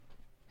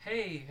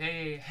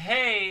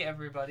Hey,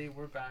 everybody,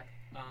 we're back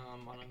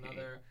on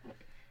another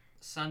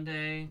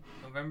Sunday,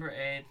 November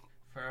 8th,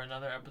 for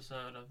another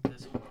episode of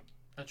this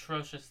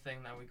atrocious thing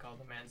that we call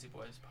the Manzy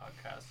Boys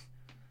podcast.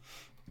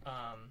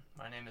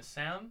 My name is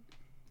Sam.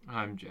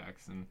 I'm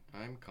Jackson.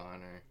 I'm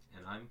Connor.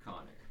 And I'm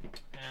Connor.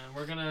 And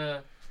we're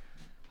gonna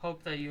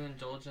hope that you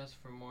indulge us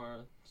for more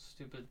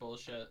stupid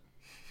bullshit.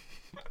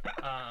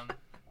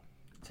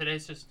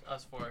 Today's just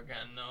us four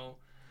again. No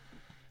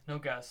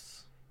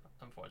guests.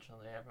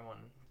 Unfortunately, everyone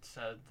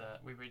said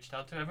that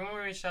everyone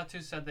we reached out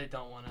to said they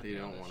don't want to. They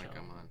don't want to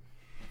come on.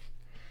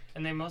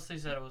 And they mostly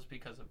said it was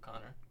because of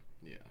Connor.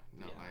 Yeah.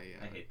 No,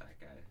 I hate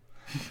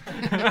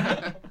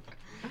that guy.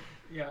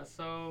 Yeah.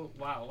 So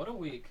wow, what a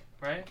week,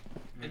 right?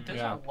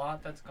 There's a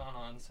lot that's gone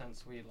on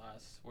since we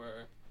last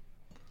were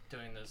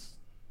doing this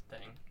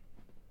thing.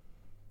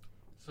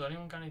 So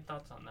anyone got any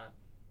thoughts on that?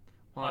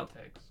 Hot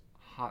takes.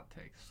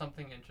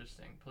 Something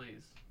interesting,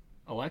 please.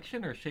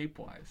 Election or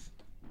shape-wise?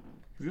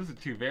 Because those are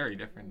two very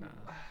different.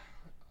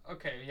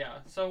 Okay, yeah.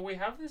 So we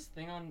have this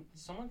thing on.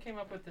 Someone came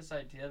up with this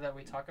idea that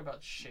we talk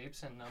about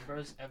shapes and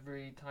numbers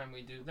every time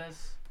we do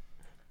this.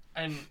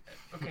 And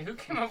okay, who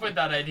came up with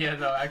that idea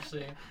though?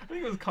 Actually, I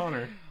think it was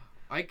Connor.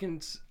 I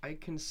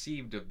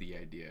conceived of the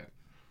idea,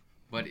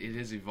 but it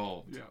has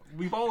evolved. Yeah,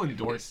 we've all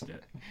endorsed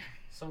it.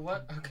 So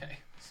what? Okay.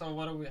 So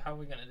how are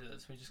we gonna do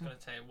this? We're just gonna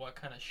say what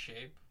kind of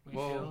shape we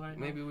feel right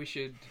now. Maybe we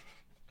should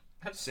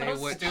That's say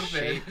so what stupid.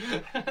 shape.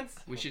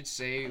 We should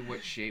say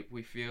what shape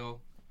we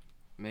feel,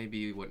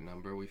 maybe what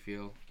number we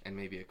feel, and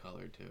maybe a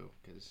color too,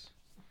 because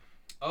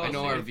I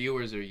know our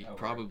viewers are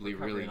probably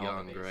we're really covering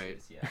all young, the right?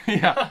 bases, Yeah.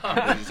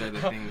 Yeah. These are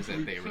the things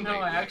that they relate No,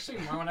 with. I actually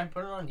when I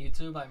put it on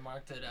YouTube, I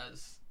marked it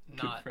as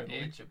not Kid-friendly?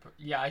 age.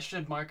 Yeah, I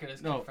should mark it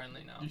as No, kid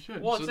friendly now. you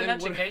should. Well, So it's an then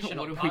what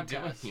educational are we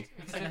podcast. doing here?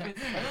 It's Like, like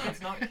if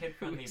it's not kid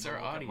friendly, Who's it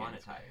our won't get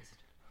audience? monetized.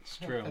 It's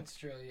true. That's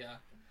true. Yeah.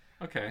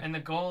 Okay. And the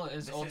goal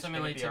is This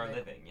ultimately is gonna be to our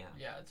living, yeah.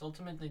 Yeah, it's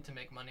ultimately to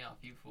make money off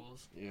you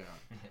fools. Yeah.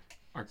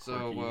 Our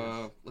So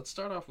quirkiness. let's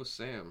start off with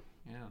Sam.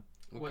 Yeah.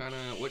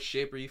 What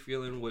shape are you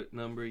feeling? What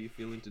number are you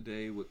feeling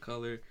today? What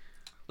color?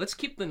 Let's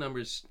keep the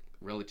numbers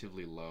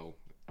relatively low.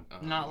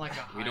 Not like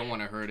a We don't high-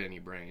 want to hurt any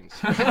brains.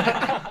 All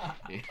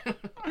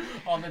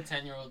the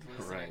 10-year-olds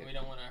listening, Right. we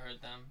don't want to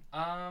hurt them.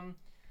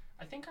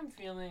 I think I'm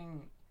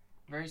feeling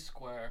very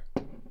square.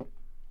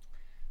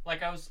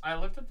 Like I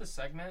looked at the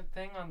segment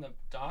thing on the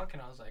doc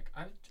and I was like,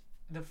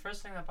 the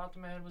first thing that popped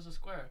in my head was a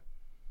square.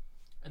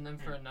 And then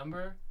for a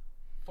number,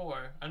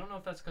 4. I don't know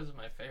if that's because of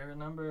my favorite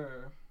number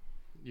or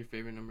Your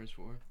favorite number is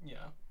 4? yeah.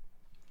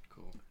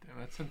 Cool. Damn,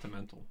 that's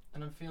sentimental.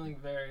 And I'm feeling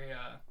very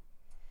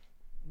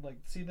like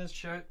see this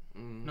shirt?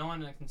 Mm. No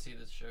one can see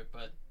this shirt,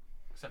 but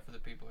except for the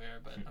people here.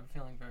 But I'm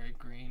feeling very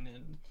green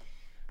and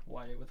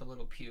white with a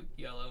little puke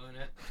yellow in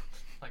it,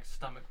 like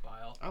stomach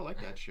bile. I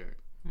like that shirt.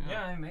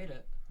 Yeah, I made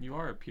it. You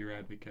are a peer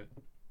advocate.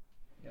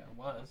 Yeah, it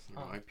was.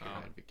 No, Oh, I peer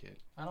advocate.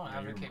 I don't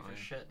Yeah, you're advocate for mine.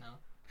 shit now.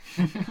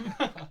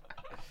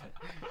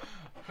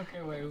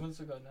 Okay, wait, who wants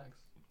to go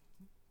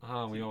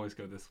next? We always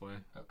go this way.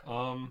 Okay.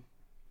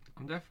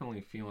 I'm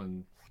definitely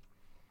feeling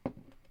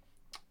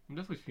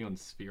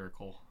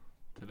spherical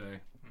today.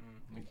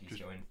 Like He's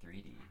just, going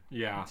 3D.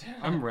 yeah,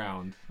 I'm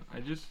round. I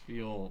just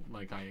feel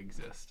like I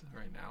exist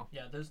right now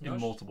Yeah, there's in no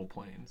multiple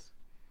planes.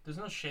 there's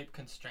no shape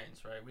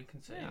constraints, right? We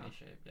can say Yeah. any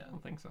shape. Yeah. I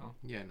don't think so.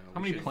 Yeah, no. How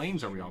many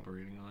planes are we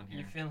operating on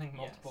You're here? feeling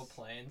multiple Yes.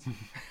 planes.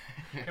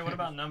 Okay, what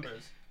about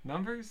numbers?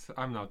 Numbers?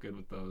 I'm not good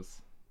with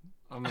those.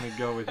 I'm gonna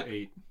go with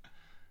 8.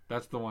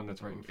 That's the one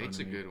that's right in front Eight's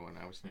of a me. good one.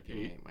 I was thinking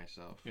 8. 8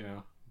 myself.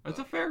 Yeah. It's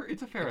a fair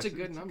It's a good it's a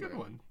number. good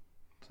one.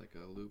 It's like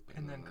a loop.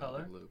 And then another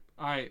color? Loop.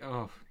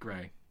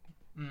 Gray.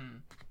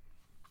 Mm.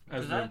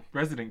 As Does the that-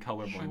 resident Should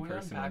colorblind we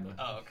person unpack? on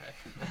the Oh, okay.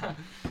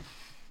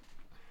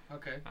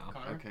 Okay, Oh,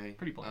 Connor. Okay.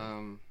 Pretty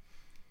plain.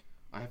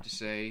 I have to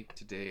say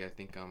today I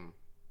think I'm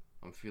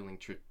feeling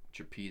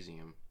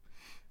trapezium,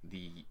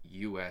 the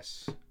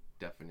U.S.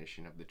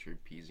 definition of the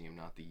trapezium,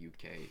 not the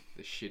UK,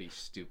 the shitty,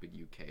 stupid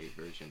UK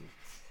version.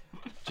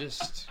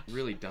 Just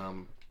really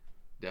dumb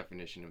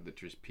definition of the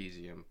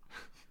trapezium,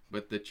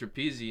 but the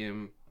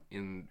trapezium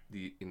in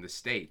the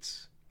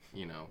States,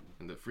 you know,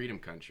 in the Freedom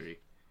Country,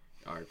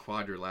 are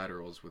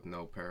quadrilaterals with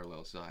no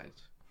parallel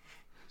sides.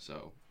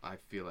 So I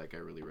feel like I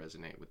really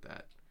resonate with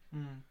that.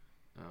 Mm.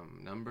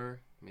 Number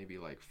maybe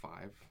like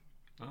 5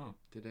 Oh,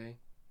 today.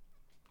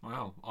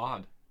 wow,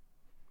 odd.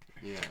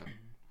 Yeah,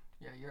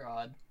 Yeah, you're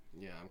odd.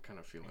 yeah, I'm kind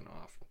of feeling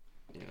off,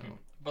 you know.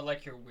 But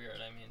like you're weird,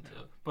 I mean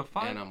too. But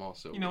 5, And I'm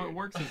also you know, it weird.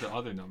 works into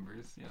other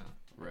numbers. Yeah,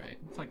 Right.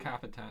 it's like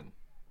half a 10.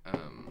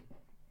 And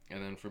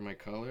then for my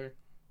color,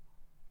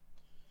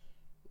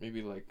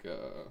 maybe like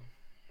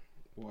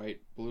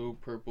white, blue,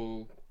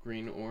 purple,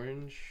 green,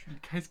 orange. You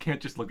guys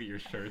can't just look at your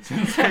shirts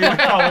and say the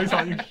colors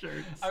on your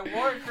shirts. I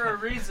wore it for a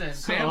reason.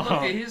 Sam, look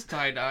at his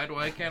tie-dyed.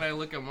 Why can't I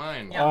look at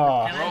mine? Yeah,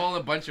 Oh. can We're I, all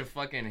a bunch of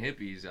fucking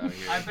hippies out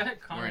here. I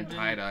bet Connor wearing didn't-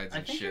 tie-dyes I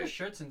and think your shit.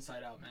 shirt's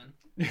inside out, man.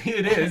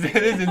 It is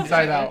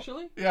inside out.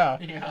 Actually? Yeah.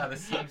 Yeah, the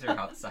seams are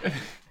outside.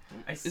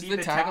 I see the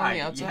tag on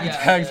the outside?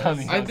 Yeah, Tags it on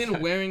is. the I've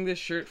been wearing this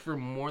shirt for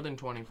more than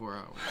 24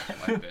 hours.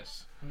 Like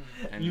this.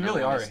 And You no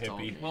really one are has a told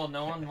hippie. me. Well,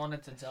 no one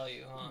wanted to tell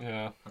you, huh? Yeah.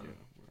 Yeah,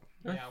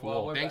 You're Yeah, a well,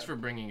 fool. we're Thanks bad. for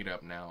bringing it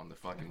up now on the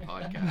fucking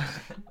podcast.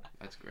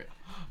 That's great.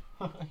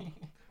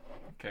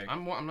 Okay.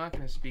 I'm not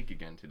gonna speak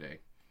again today.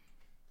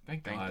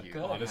 Thank Thank God. you.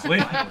 Good. Honestly.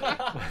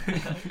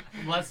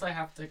 Unless I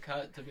have to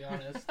cut, to be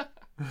honest.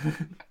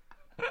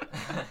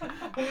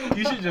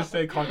 You should just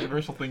say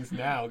controversial things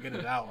now. Get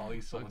it out while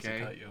he still wants to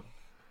Okay. cut you.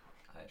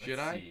 Should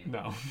I?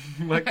 No.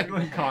 like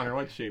Connor,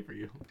 what shape are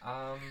you?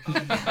 Oh, you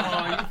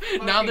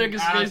Now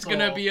there's fucking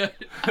gonna asshole. be a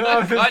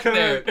Oh, cut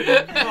there.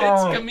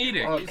 Oh. It's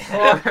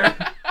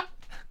comedic.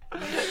 Oh,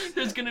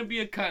 There's gonna be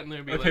a cut and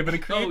there'll be Okay, like, but it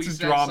creates he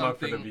said drama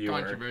for the something viewer.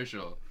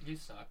 Controversial. You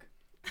suck.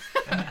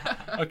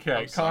 Okay,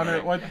 I'm Connor,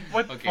 sorry.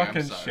 what Okay, I'm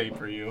fucking sorry.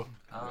 shape are you?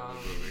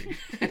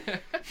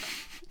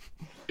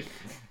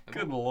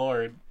 Good Um,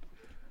 lord.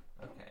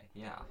 Okay,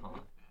 yeah,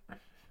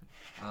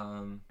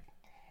 I'm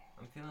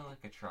feeling like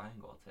a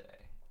triangle today.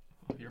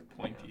 You're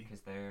pointy.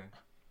 Because they're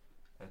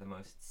the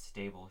most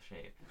stable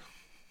shape.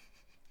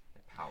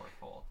 They're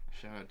powerful.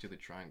 Shout out to the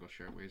Triangle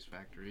Shirtwaist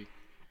Factory.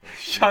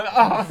 Shut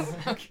up!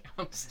 Okay,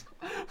 I'm st-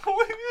 What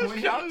What did did you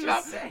you shout just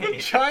about? say? The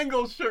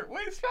Triangle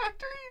Shirtwaist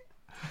Factory?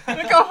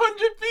 Like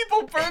 100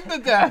 people burned to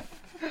death.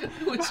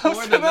 It's Most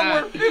more of than them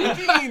that. were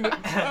 15.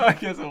 I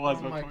guess it was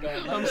Oh my before.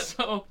 God. I'm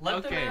so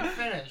Let the okay. man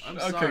finish. I'm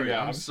Okay, sorry.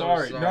 yeah, I'm so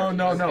sorry. No,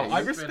 no, no. Okay, I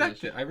you respect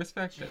finish. it. I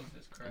respect it.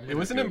 Jesus Christ. It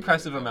was an Good with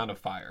impressive it, though. amount of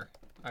fire,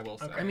 I will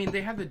say. Okay. I mean,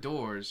 they had the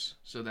doors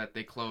so that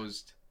they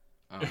closed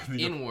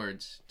The-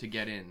 inwards to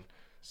get in.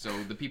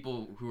 So the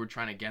people who were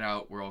trying to get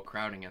out were all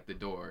crowding at the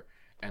door,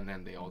 and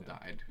then they all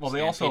died. Well,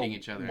 they also hitting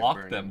each other and locked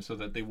burning. them so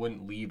that they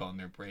wouldn't leave on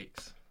their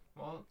breaks.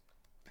 Well,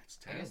 That's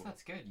I guess terrible.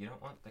 that's good. You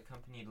don't want the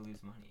company to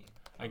lose money.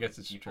 I guess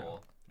it's People true.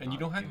 And you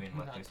not don't have doing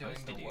what they're Not doing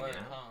supposed to the do, work, you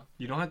know? huh?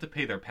 you don't have to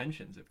pay their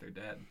pensions if they're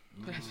dead.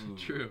 That's Ooh,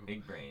 true.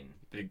 Big brain.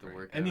 Big the brain.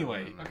 work out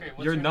Anyway, on them. Okay,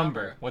 what's your your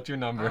number. number? What's your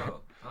number?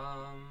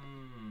 Oh,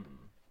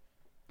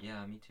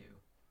 yeah, me too.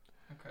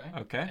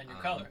 Okay. Okay. And your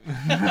color.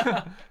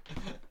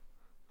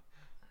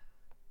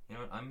 You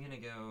know what? I'm gonna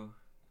go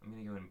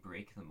and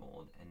break the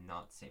mold and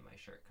not say my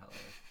shirt color.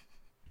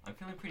 I'm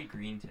feeling pretty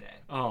green today.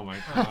 Oh my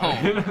Oh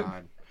my god.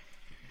 god.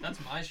 That's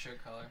my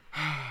shirt color.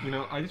 You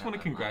know, I just want to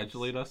That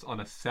congratulate us on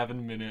a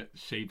 7-minute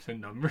shapes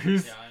and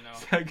numbers Yeah, I know.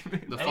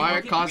 segment. The Hey, fire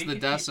we can- caused we the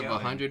can deaths keep of going.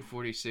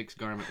 146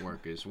 garment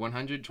workers,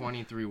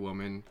 123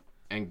 women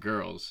and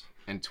girls,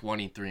 and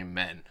 23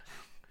 men.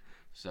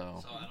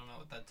 So, So I don't know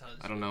what that tells you.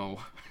 I don't know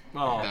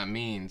Oh, what that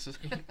means.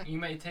 You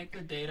may take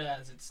the data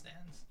as it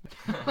stands.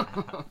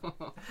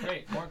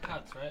 Great, more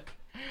cuts, right?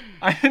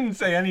 I didn't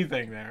say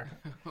anything there.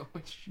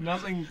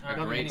 Nothing. Alright,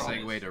 nothing Great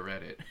anyways. segue to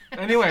Reddit.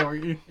 Anyway,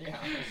 we Yeah.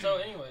 So,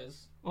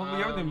 anyways. we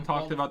haven't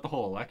talked well, about the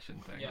whole election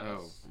thing. Yeah.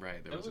 Oh, Yes.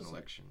 right. There It was an was-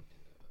 election.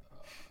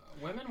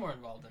 Women were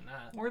involved in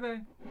that. Were they?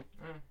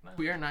 No.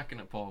 We are not going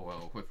to poll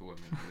well with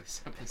women in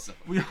this episode.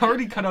 We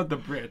already cut out the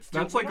Brits.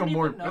 Dude, That's we like a don't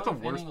more. even know That's a if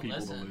worse any people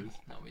listen. to lose.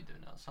 No, we do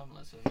know. Some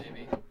listen,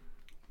 maybe.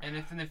 And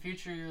if in the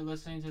future you're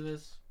listening to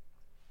this,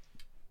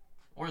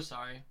 we're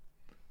sorry.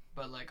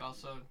 But, like,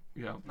 also,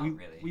 Yeah, Not we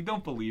really. we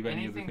don't believe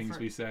any of the Anything things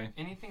for- we say.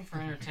 anything for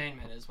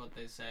entertainment is what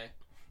they say.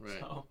 Right.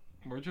 So,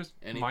 We're just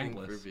Anything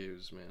mindless. for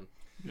views, man.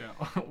 Yeah,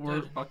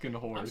 we're Dude, fucking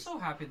I'm whores. so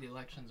happy the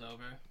election's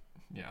over.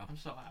 Yeah, I'm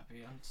so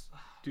happy.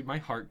 dude, my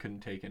heart couldn't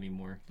take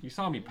anymore. You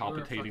saw me You were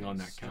palpitating on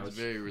that fucking couch. It's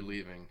very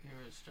relieving.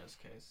 You're a stress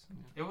case.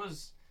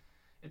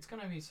 It's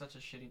gonna be such a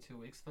shitty 2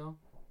 weeks, though.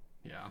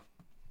 Yeah,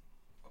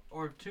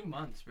 Or 2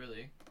 months,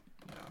 really.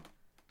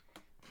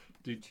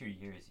 dude, 2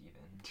 years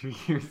even. 2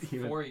 years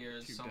even. 4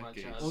 years, 2 so much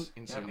decades as.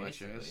 in Yeah, so much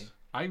basically. as.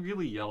 I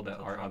really yelled at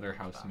Until our Trump other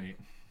comes back. housemate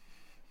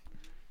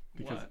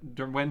because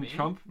What? when Me?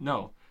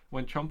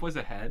 when Trump was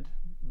ahead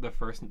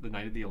the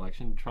night of the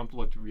election, Trump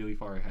looked really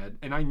far ahead,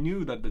 and I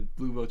knew that the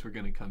blue votes were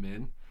going to come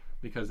in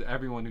because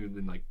everyone who'd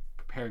been like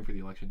preparing for the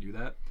election knew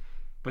that.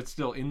 But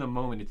still, in the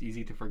moment, it's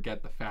easy to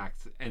forget the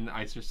facts, and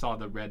I just saw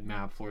the red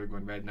map, Florida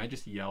going red, and I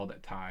just yelled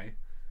at Ty.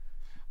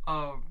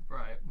 Oh,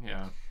 right.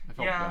 Yeah, I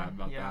felt Yeah, bad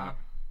about yeah. that.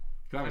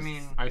 'Cause I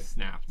mean, I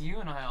snapped. You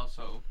and I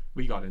also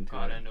We got into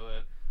got it. into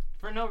it.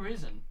 For no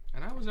reason.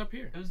 And I was up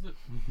here. It was the.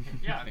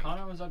 Yeah,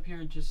 Connor was up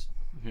here just.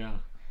 Yeah.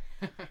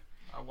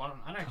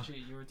 I actually,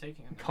 you were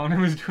taking it. Connor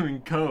was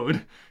doing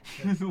code.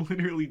 He was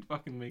literally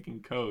fucking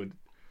making code.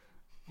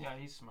 Yeah,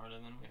 he's smarter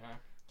than we are.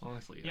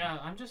 Honestly. Yeah,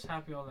 I'm just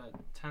happy all that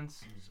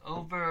tense is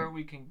over.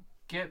 We can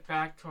get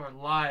back to our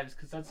lives,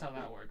 because that's how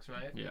that works,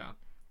 right? Yeah.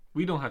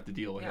 We don't have to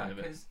deal with Yeah, any of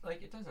it. because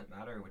like it doesn't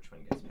matter which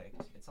one gets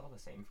picked. It's all the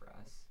same for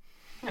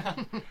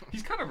us.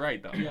 He's kind of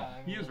right, though. Yeah,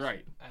 I he mean, is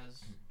right.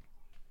 As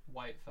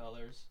white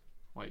fellers.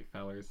 White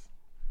fellers.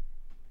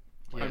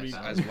 Yes, I mean-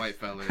 as white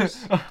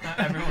fellas.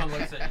 Everyone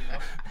looks at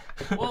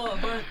you. Well,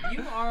 but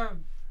you are.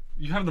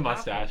 You have the Half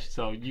of mustache, it.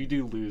 so you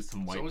do lose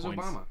some white So was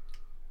points. Obama.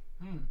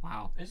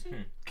 Wow. Is he?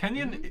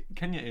 Kenya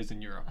is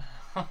in Europe.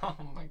 Oh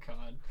my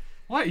god.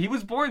 What? He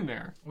was born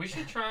there. We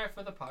should try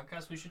for the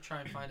podcast. We should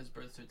try and find his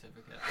birth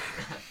certificate.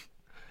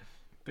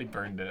 They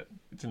burned it.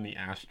 It's in the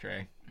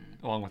ashtray,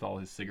 along with all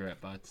his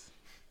cigarette butts.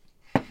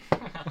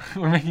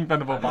 We're making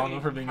fun of How do Obama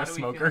we- for being how a do we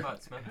feel smoker.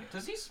 about smoking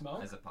Does he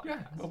smoke? as a podcast?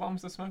 Yeah,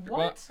 Obama's a smoker. What?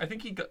 Well, I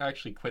think he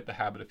actually quit the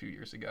habit a few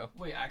years ago.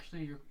 Wait,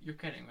 actually, you're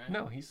kidding, right?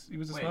 No, he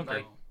was a Wait, smoker.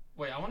 like-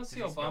 Wait, I want to Does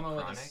see he smoke Obama with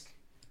a. chronic?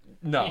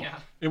 No, Yeah.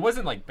 it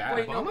wasn't like bad.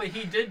 Wait, no, but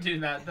he did do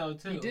that though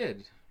too. He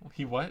did.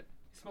 He what?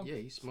 Smoked, Yeah,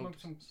 he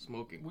smoked some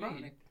smoking.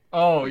 weed.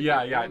 Oh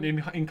yeah, yeah.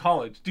 In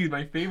college, dude,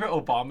 my favorite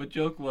Obama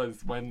joke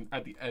was when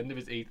at the end of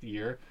his 8th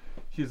year,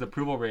 his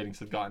approval ratings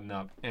had gotten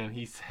up, and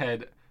he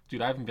said,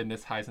 "Dude, I haven't been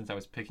this high since I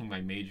was picking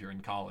my major in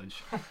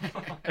college."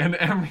 And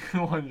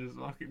everyone just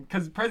fucking,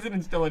 because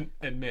presidents don't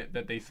admit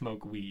that they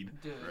smoke weed,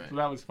 Dude, Right. so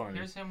that was funny.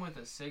 here's him with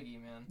a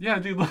ciggy, man. Yeah,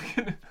 dude, look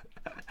at.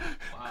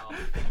 Wow.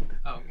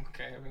 Oh,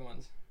 okay,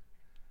 everyone's.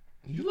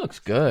 He looks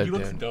good. He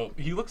looks dope.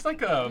 He looks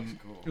like a.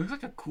 cool. He looks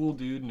like a cool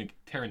dude in a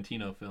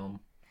Tarantino film.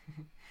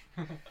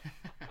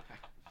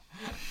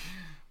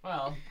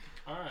 Well,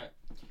 all right.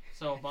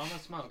 So Obama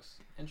smokes.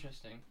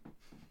 Interesting.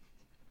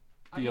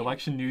 I The mean,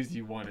 election news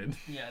you wanted.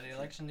 Yeah, the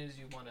election news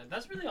you wanted.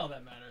 That's really all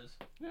that matters.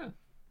 Yeah.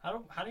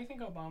 How do you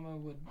think Obama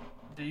would?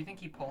 Do you think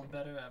he polled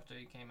better after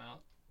he came out?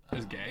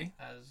 As gay?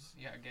 As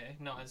gay.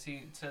 No, as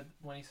he said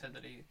when he said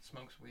that he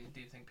smokes weed. Do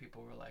you think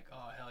people were like,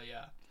 oh hell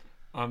yeah,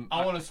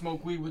 I want to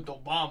smoke weed with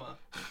Obama?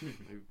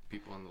 Maybe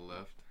people on the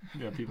left.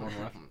 Yeah, people on the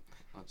left.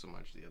 Not so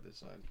much the other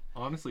side.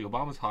 Honestly,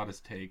 Obama's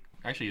hottest take,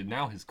 actually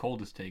now his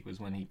coldest take, was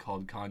when he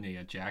called Kanye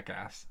a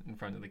jackass in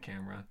front of the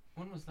camera.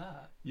 When was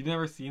that? You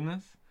never seen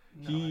this?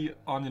 No, He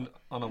on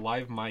a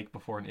live mic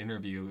before an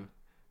interview,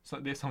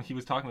 he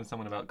was talking with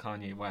someone about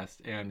Kanye West,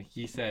 and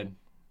he said,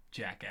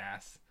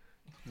 "Jackass."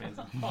 Man,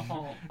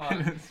 Oh,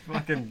 it's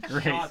fucking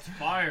great. Shots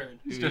fired.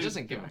 Dude, he just-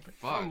 doesn't give a fuck.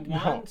 From No.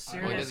 one Well, he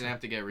serious. doesn't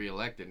have to get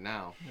reelected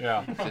now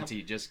Yeah. since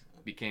he just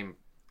became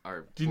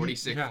our Did you-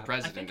 46th yeah. I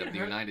president think of it the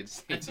hurt- United I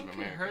States of think it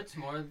America. hurts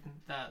more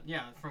that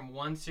from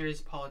one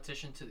serious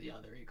politician to the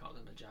other, he called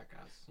him a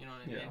jackass. You know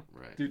what I Yeah. mean?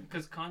 Right. Dude,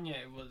 Because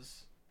Kanye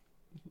was.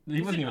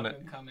 he wasn't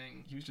even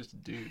coming. he was just a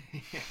dude.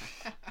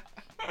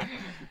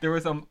 There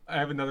was I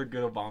have another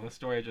good Obama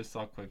story I just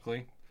saw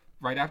quickly.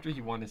 Right after he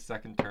won his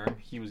second term,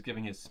 he was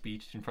giving his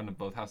speech in front of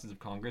both houses of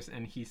Congress,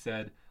 and he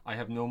said, "I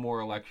have no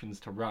more elections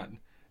to run,"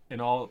 and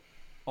all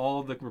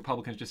the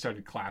Republicans just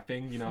started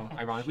clapping,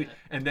 ironically. shit.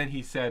 And then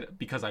he said,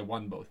 "Because I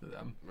won both of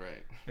them,"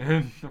 Right.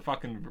 and the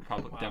fucking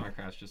Wow.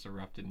 Democrats just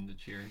erupted into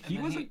cheer. And He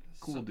then was a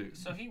cool dude.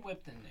 So he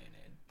whipped and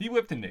Nene. He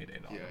whipped and Nate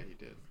on Yeah, him. he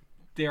did.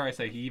 Dare I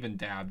say, he even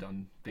dabbed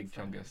on Big Good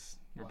for him. Chungus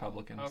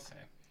Republicans.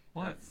 Okay.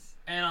 What? That's-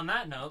 And on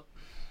that note,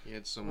 He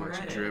had so We're much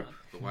Reddit. drip.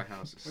 The White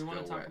House is we still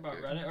want to talk wet, about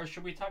dude. Reddit, or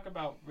should we talk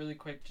about really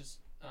quick just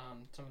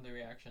some of the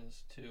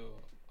reactions to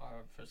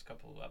our first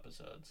couple of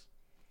episodes,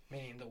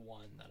 meaning the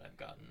one that I've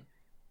gotten.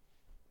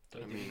 I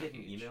Did mean, you get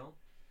an email?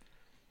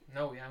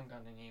 No, we haven't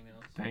gotten any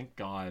emails. Thank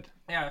God.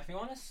 Yeah, if you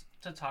want us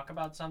to talk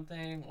about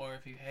something, or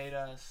if you hate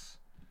us,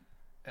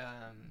 you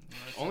wanna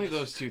Only send us-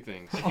 those two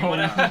things. If you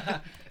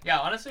wanna, yeah,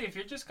 honestly, if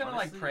you're just gonna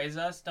Honestly, praise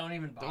us, don't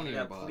even bother. Don't even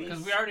Yeah, bother. please.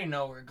 Because we already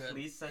know we're good.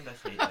 Please send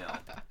us hate mail.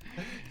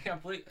 Yeah,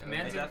 please. I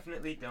Manzi,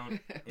 definitely don't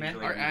Man-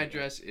 enjoy Our reading it.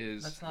 address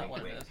is. that's not Wink,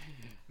 what it wink. is.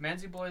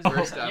 Manzi Boys,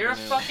 First you're a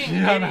Avenue. fucking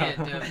Yeah, no.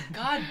 idiot, dude.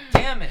 God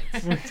damn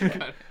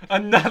it.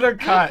 Another I'm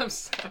cut.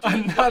 sorry.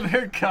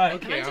 Another cut.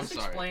 Okay, Can I I'm just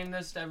sorry. explain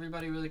this to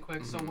everybody really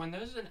quick? So Mhm. when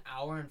there's an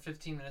hour and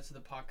 15 minutes of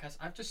the podcast,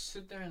 I have to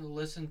sit there and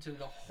listen to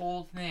the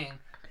whole thing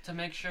to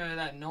make sure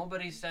that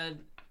nobody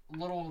said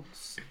little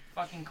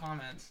fucking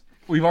comments.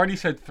 We've already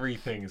said 3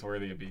 things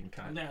worthy of being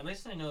cut. Yeah, at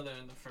least I know they're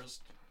in the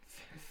first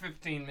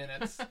 15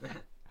 minutes.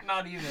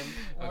 Not even.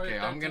 Or Okay,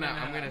 I'm 13 gonna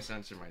and a half.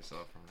 censor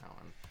myself from now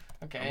on.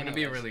 Okay, I'm gonna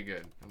be anyways. really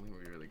good. I'm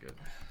gonna be really good.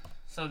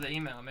 So the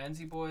email,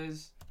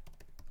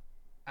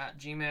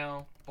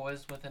 manzyboys@gmail,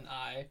 boys with an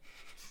I,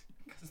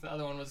 because the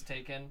other one was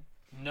taken.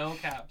 No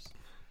caps.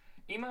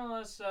 Email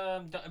us,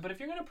 but if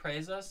you're gonna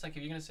praise us, like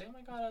if you're gonna say, "Oh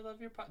my God, I love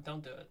your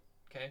don't do it."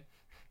 Okay.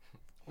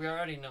 We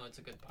already know it's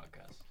a good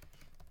podcast.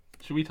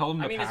 Should we tell them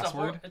the I mean,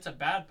 password? it's a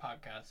bad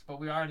podcast, but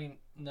we already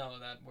know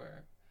that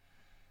we're.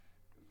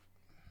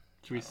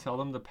 Should we tell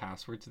them the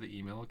password to the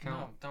email account?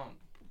 No, don't.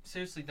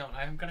 Seriously, don't.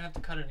 I'm gonna have to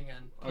cut it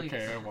again. Please.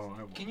 Okay, I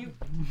won't. Can you?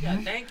 Yeah,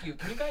 thank you.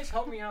 Can you guys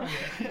help me out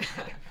here?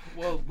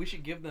 Well, we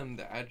should give them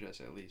the address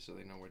at least so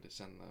they know where to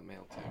send the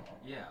mail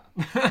to.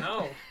 Yeah.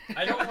 No,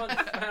 I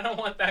don't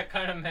want that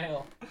kind of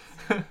mail.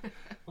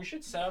 We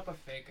should set up a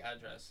fake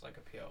address, like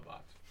a PO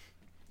box,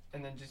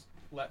 and then just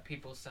let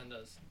people send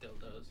us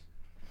dildos.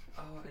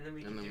 Oh, and then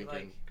we And can then do we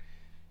like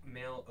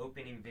mail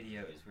opening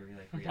videos where we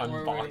like Un-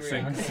 Or we react to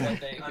Unboxings.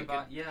 what they-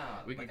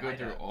 We like could go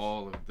through items.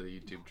 all of the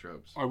YouTube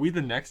tropes. Are we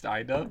the next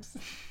iDubbbz?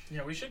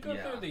 Yeah, we should go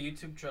Yeah. through the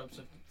YouTube tropes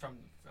from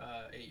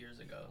 8 years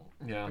ago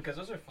Yeah. because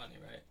those are funny,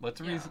 right?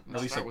 Let's Yeah. release, Let's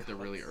release start a with the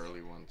really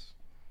early ones.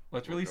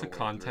 let's we'll release a go way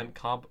content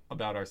comp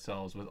about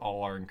ourselves with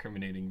all our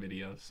incriminating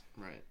videos.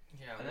 Right.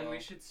 Yeah. And then well,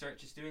 we should start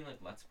just doing like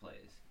Let's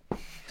Plays.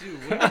 Dude,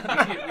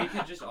 We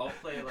could just all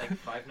play like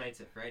Five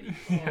Nights at Freddy's.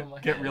 oh my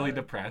Get God. really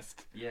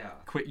depressed. Yeah.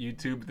 Quit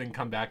YouTube, then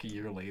come back a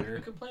year We later.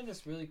 could play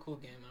this really cool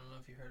game. I don't know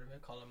if you heard of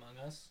it, called Among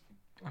Us.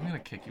 I'm gonna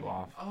kick you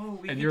off. Oh,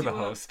 we And could you're the do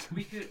host.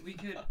 We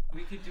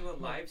could do a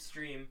live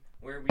stream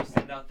where we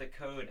send out the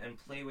code and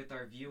play with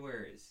our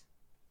viewers.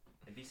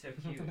 It'd be so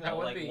cute. That Or,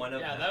 would like be, one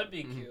of yeah, them. that would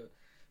be cute.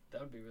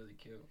 That would be really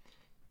cute.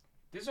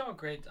 These are all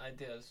great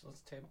ideas.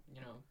 Let's take,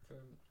 for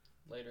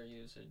later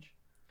usage.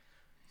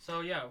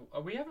 So yeah,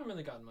 we haven't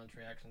really gotten much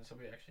reaction. So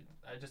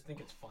I just think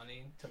it's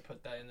funny to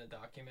put that in the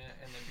document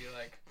and then be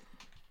like,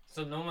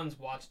 so no one's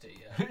watched it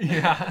yet.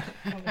 Yeah.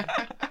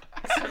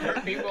 So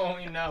for people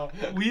we know.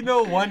 We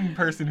know one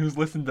person who's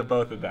listened to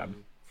both of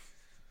them.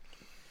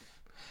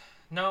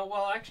 No,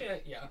 well,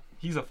 actually, yeah.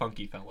 He's a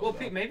funky fellow. Well,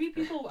 though. maybe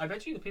people. I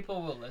bet you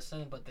people will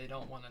listen, but they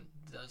don't want to.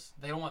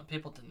 They don't want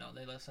people to know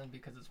they listen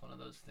because it's one of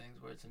those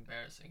things where it's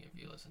embarrassing if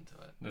you listen to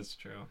it. That's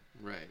true.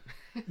 Right.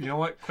 You know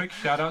what? Quick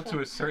shout out to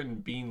a certain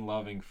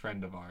bean-loving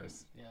friend of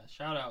ours. Yeah,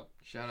 shout out.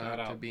 Shout Shout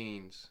out to out.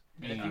 Beans.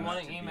 And if Yeah. you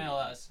want To to email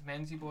us,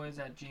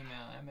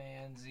 manzyboys@gmail,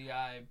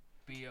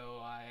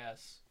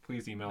 manzibois.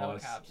 Please email No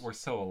us. caps. We're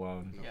so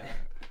alone. No. Yeah,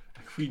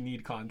 We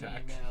need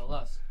contact. email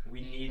us.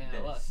 We need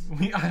Email this.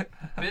 us.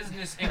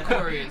 Business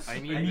inquiries. I I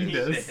need need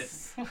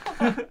this. this.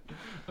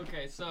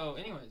 Okay, so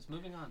anyways,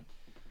 moving on.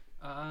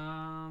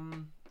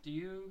 Do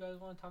you guys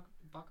want to talk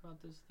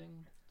about this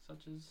thing,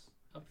 such as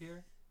up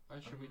here, or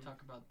should we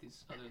talk about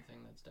this other thing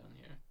that's down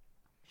here?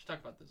 We should talk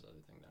about this other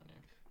thing down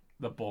here.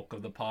 The bulk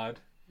of the pod.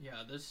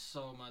 Yeah, there's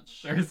so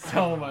much. There's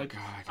so Oh, much.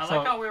 God. I So-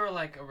 like how we were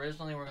like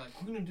originally we're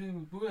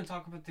gonna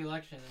talk about the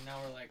election, and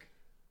now we're like,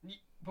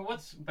 but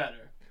what's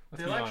better,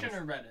 Let's the be election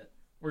honest. or Reddit?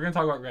 We're gonna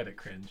talk about Reddit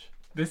cringe.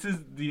 This is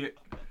the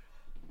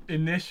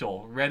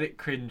initial Reddit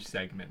cringe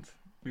segment.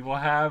 We will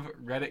have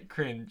Reddit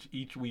cringe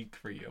each week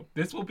for you.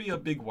 This will be a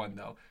big one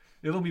though.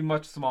 It'll be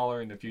much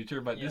smaller in the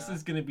future, but this Yeah.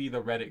 is gonna be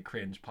the Reddit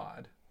cringe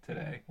pod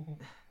today.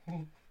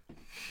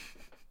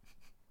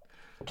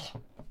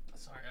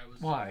 Sorry,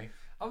 Why?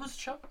 I was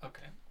choking.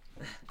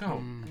 Okay,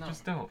 Don't. No.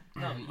 Just don't.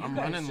 no, you I'm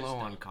guys running just low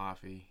on don't.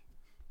 coffee.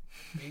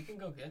 You can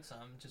go get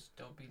some. Just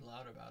don't be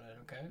loud about it,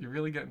 okay? You're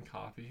really getting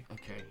coffee.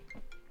 Okay.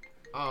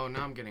 Oh,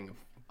 now I'm getting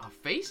a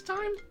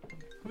FaceTime?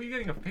 Who are you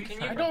getting a FaceTime?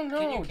 Can you, I don't Can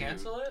know, you dude.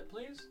 cancel it,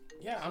 please?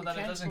 Yeah, So I'm that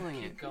it doesn't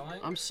canceling keep it. going.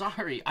 I'm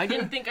sorry. I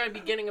didn't think I'd be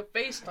getting a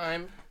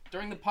FaceTime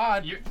during the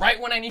pod You're- right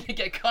when I need to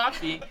get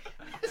coffee.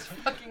 It's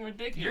fucking You're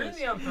ridiculous.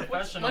 the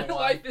unprofessional My one.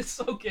 life is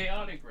so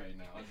chaotic right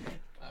now. Okay.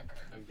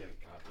 I'm getting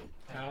coffee.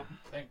 No.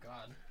 Thank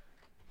God.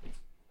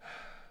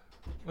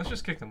 Let's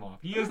just kick him off.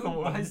 He is the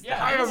one. was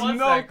Yeah, I who have was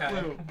no that guy?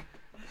 clue.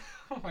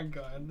 Oh my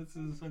God, this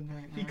is a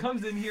nightmare. He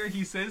comes in here,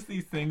 he says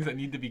these things that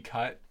need to be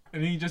cut,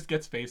 and then he just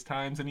gets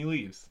FaceTimes and he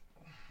leaves.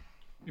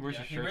 He wears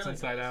Yeah, his he shirts really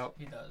inside does. out.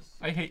 He does.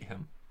 I hate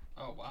him.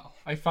 Oh wow.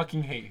 I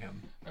fucking hate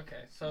him.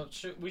 Okay, so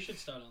we should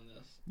start on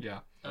this. Yeah.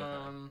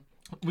 Um.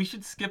 We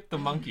should skip the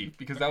monkey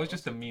because that was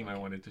just a meme I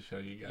wanted to show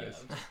you Yeah,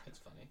 guys. it's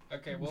funny.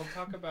 Okay, we'll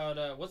talk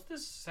about what's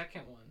this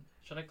second one?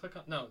 Should I click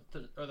on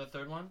or the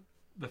third one?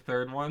 The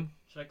third one.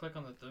 Should I click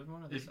on the third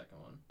one or the If- second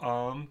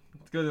one?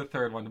 Let's go to the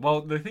third one.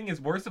 Well, the thing is,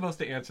 we're supposed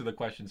to answer the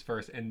questions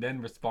first and then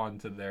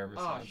respond to their Oh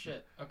response.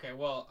 shit. Okay,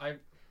 well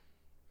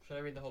should I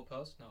read the whole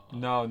post?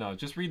 No. No,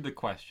 just read the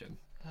question.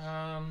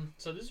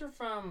 So these are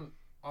from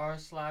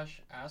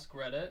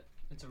r/askreddit.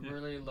 It's a Yeah.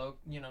 really low.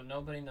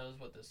 Nobody knows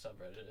what this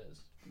subreddit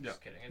is. Yeah.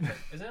 Just kidding.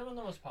 It's is it one of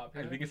the most I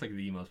popular? think it's like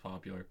the most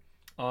popular.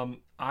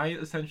 I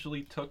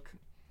essentially took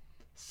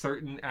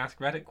certain Ask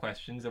Reddit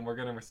questions and we're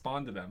gonna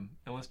respond to them.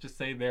 And let's just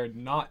say they're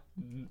not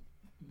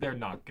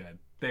good.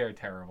 They are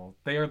terrible.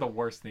 They are the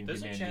worst thing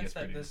There's a humanity chance has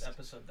that produced. this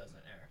episode doesn't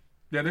air,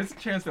 Yeah, there's a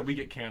chance that we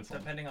get canceled.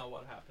 depending on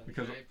what happens.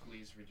 Because- Can I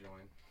please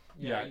rejoin?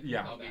 Yeah, you can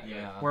yeah. go back.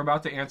 Yeah. We're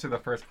about to answer the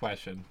first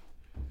question.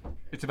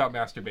 It's about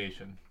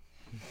masturbation.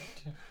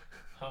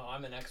 Oh,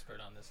 I'm an expert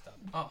on this stuff.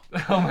 Oh,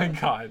 Oh my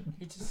god.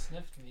 he just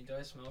sniffed me. Do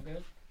I smell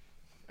good?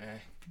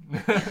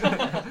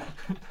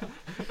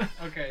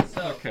 Okay,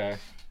 so Okay.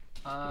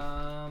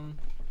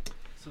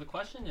 so the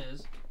question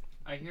is,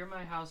 I hear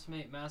my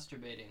housemate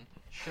masturbating.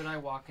 Should I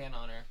walk in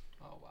on her?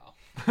 Oh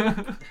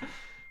wow.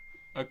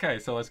 Okay,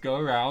 so let's go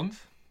around.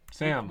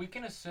 Sam. We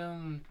can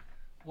assume.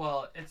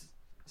 Well,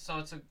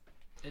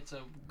 it's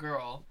a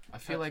girl. I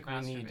feel That's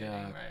like we need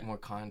masturbating, right? more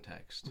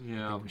context.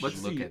 Yeah, we let's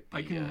should look see. at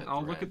the, I'll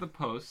look thread. at the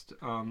post.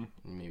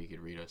 Maybe you could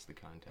read us the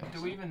context.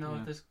 Do we even know Yeah.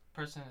 if this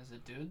person is a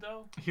dude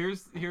though?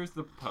 Here's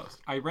the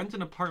post. I rent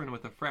an apartment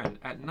with a friend.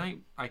 At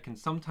night, I can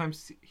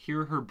sometimes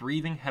hear her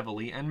breathing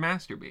heavily and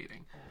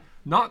masturbating.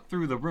 Not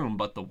through the room,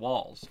 but the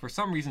walls. For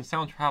some reason,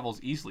 sound travels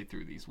easily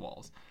through these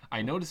walls.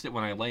 I noticed it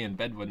when I lay in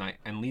bed one night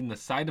and leaned the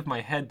side of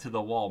my head to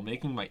the wall,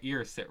 making my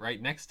ear sit right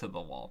next to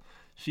the wall.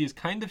 She is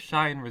kind of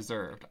shy and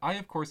reserved. I,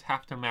 of course,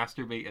 have to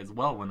masturbate as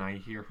well when I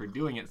hear her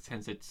doing it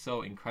since it's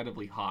so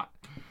incredibly hot.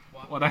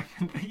 Wow. What I've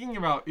been thinking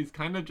about is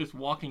kind of just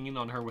walking in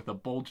on her with a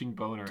bulging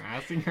boner,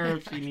 asking her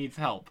if she needs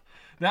help.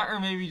 That or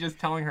maybe just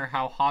telling her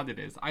how hot it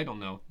is. I don't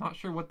know. Not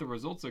sure what the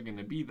results are going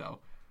to be, though.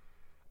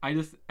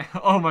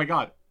 Oh my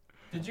god.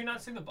 Did you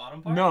not see the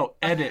bottom part? No,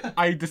 edit.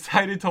 I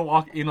decided to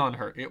walk in on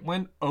her. It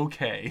went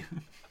okay.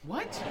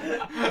 What?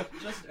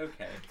 Just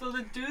okay. So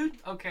the dude.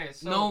 Okay,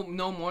 so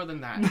No more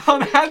than that. No,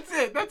 that's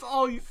it. That's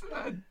all he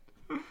said.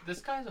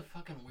 this guy's a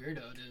fucking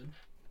weirdo, dude.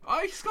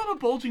 He's got a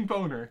bulging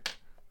boner.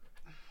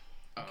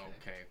 Oh,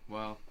 okay.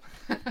 Well,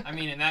 I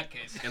mean, in that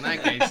case. In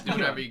that case, do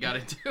whatever you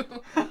gotta do.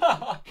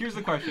 Here's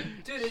the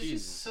question. Dude, it's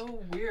Jesus. just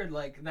so weird,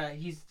 like, that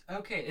he's...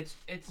 Okay,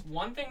 it's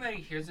one thing that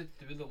he hears it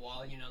through the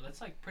wall, you know,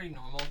 that's, like, pretty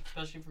normal,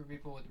 especially for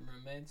people with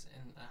roommates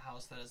in a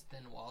house that has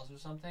thin walls or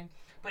something.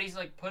 But he's,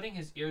 like, putting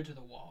his ear to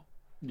the wall.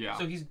 Yeah.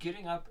 So he's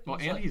getting up... Well,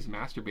 and like, he's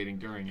masturbating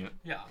during it.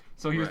 Yeah.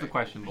 So here's the Right.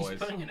 question, He's boys.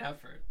 putting an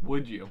effort.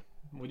 Would you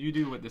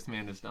do what this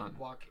man has done?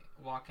 Walk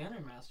in or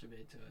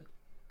masturbate to it?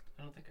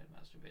 I don't think I'd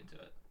masturbate to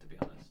it, to be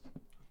honest.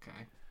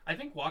 Okay. I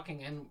think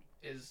walking in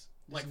is...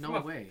 Like, There's from no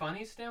a way.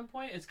 funny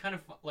standpoint, it's kind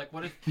of like,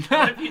 what if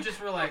you just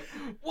were like,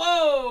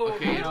 whoa!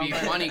 Okay, you it'd know, be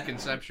but- funny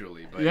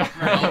conceptually, but Yeah.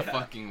 no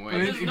fucking way. I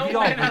mean, There's it'd no be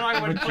way all that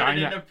I would put it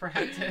vagina- into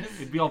practice.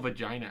 It'd be all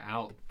vagina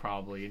out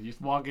probably, and you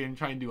just walk in and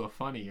try and do a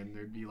funny, and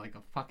there'd be like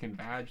a fucking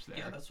badge there.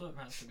 Yeah, that's what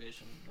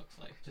masturbation looks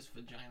like. Just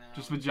vagina out.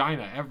 Just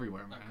vagina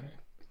everywhere, man. Okay.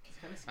 It's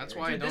kinda That's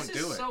scary. why I Dude, don't this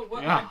do is it. so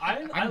what Yeah,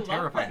 I I'm love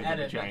terrified the of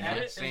the edit. The vagina.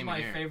 edit is Same my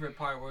here. favorite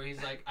part where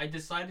he's like, I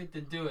decided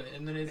to do it,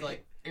 and then he's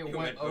like, it It went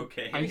went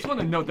okay. I just want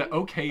to note that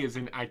okay is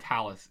in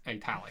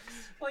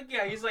italics. Like,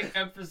 yeah, he's like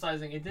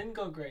emphasizing it didn't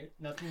go great,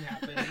 nothing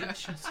happened, it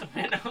just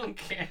went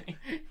okay.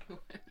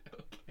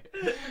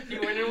 He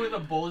went in with a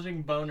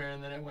bulging boner,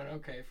 and then it went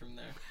okay from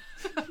there.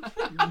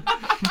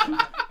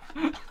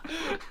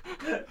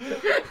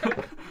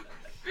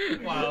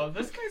 Wow,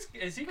 this guy's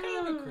is he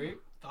kind of a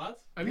creep?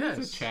 Thoughts? I think Yes.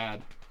 it's a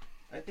Chad.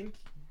 I think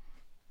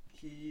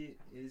he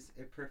is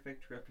a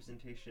perfect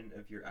representation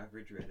of your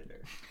average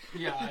Redditor.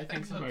 Yeah, I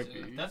think so Might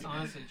too. be. That's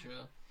honestly true.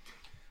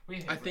 We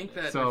hate I think Reddit.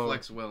 that So-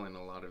 reflects well in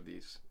a lot of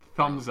these.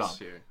 Thumbs rounds up.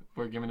 Here.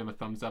 We're giving him a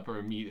thumbs up or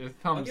a I'll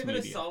thumbs give it a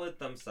medium. solid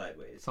thumb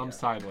sideways. Thumb yeah.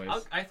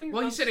 sideways. I think.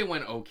 Well, he thumbs- said it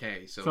went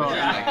okay, so, So- this is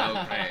Yeah.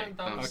 like okay. Thumbs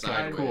Thumbs Okay,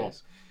 sideways. cool.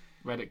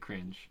 Reddit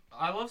cringe.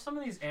 I love some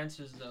of these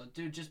answers though,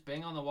 dude. Just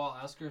bang on the wall.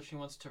 Ask her if she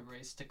wants to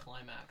race to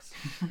climax.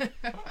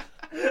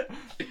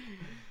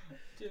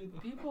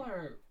 Dude, people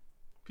are.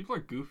 People are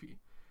goofy.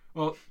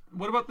 Well,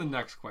 what about the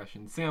next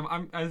question,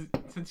 Sam?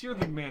 Since you're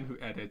the man who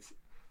edits,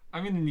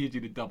 I'm gonna need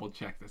you to double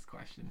check this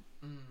question.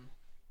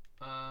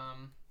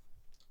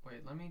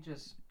 Wait. Let me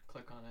just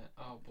click on it.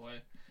 Oh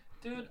boy,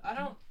 dude. I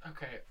don't.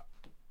 Okay.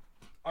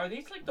 Are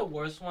these like the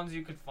worst ones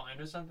you could find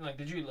or something? Like,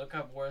 did you look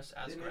up worst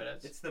Ask Isn't it-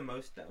 Reddits? It's the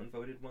most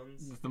downvoted ones.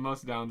 This is the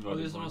most downvoted Oh,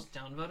 there's the one. most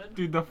downvoted.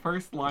 Dude, the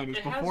first line is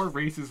It has- before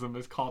racism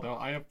is called out.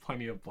 I have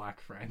plenty of black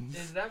friends.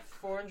 Is that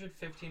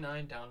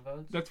 459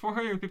 downvotes? That's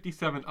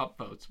 457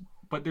 upvotes,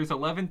 but there's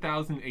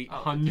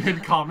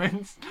 11,800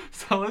 comments.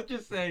 So let's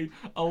just say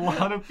a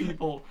lot of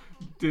people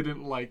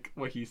didn't like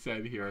what he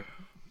said here.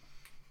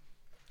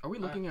 Are we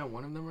looking at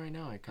one of them right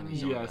now? I kind of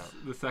Yes,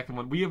 the second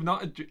one. We have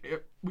not,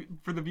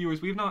 for the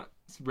viewers, we have not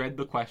read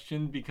the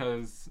question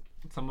because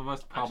some of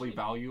us probably Actually,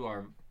 value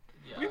our.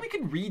 Yeah. I mean, we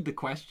can read the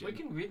question. We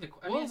can read the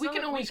question. Well, we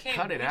can always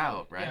cut it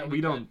out, right?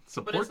 We don't But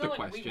support it's the not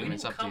like question. We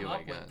It's didn't up to come you, I up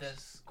with guess.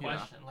 this Yeah.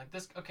 question. Like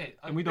this. Okay.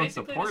 And we don't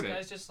basically support this it.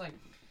 guy's just like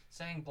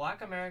saying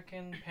Black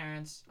American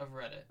parents of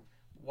Reddit.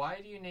 Why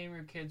do you name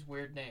your kids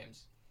weird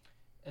names?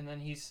 And then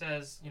he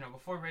says, you know,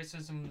 before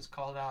racism is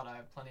called out, I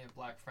have plenty of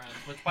black friends,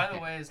 which, by the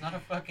way, is not a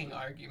fucking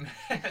argument.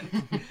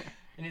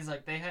 And he's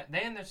like, they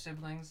and their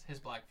siblings, his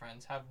black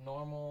friends, have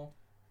normal,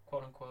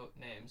 quote unquote,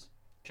 names: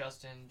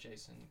 Justin,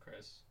 Jason,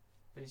 Chris.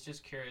 But he's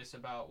just curious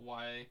about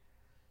why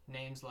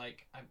names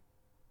like I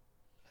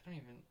don't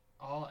even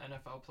all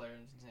NFL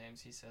players'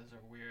 names he says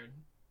are weird.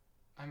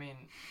 I mean,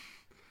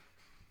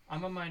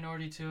 I'm a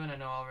minority too, and I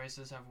know all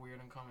races have weird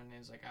and common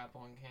names like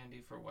Apple and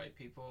Candy for white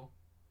people.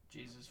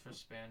 Jesus for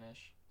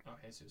Spanish. Oh,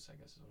 Jesus, I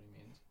guess is what he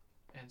means.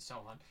 And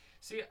so on.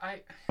 See,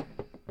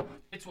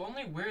 it's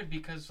only weird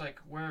because, like,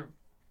 we're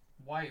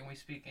white and we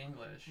speak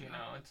English, you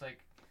know? It's like,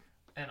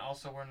 and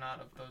also we're not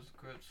of those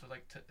groups. So,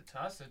 like,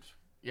 to us, it's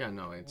Yeah,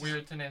 no, it's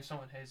weird to name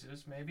someone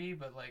Jesus, maybe,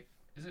 but, like,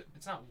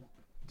 it's not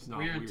It's not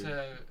weird weird.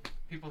 to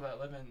people that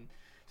live in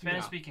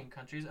Spanish-speaking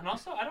countries. And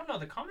also, I don't know,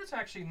 the comments are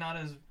actually not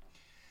as...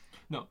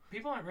 No.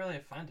 People aren't really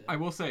offended. I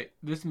will say,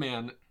 this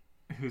man,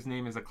 whose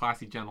name is a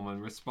classy gentleman,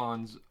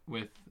 responds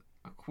with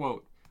a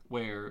quote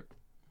where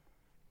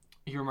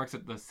he remarks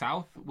that the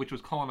South, which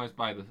was colonized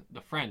by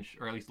the French,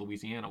 or at least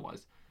Louisiana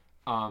was,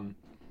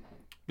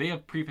 they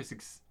have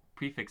prefixes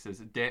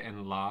de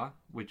and la,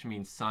 which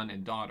means son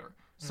and daughter.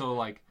 So,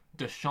 like,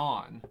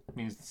 Deshaun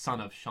means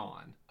son of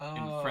Sean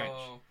in French.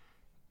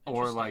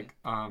 Or, Interesting. like,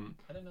 I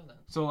didn't know that.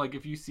 so, like,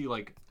 if you see,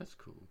 like, that's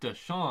cool.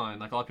 Deshaun,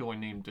 like, a lot of people are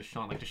named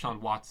Deshaun, like Deshaun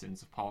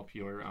Watson's a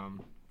popular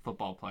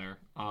football player.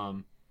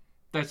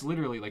 That's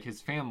literally, like,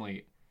 his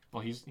family.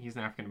 Well, he's an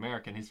African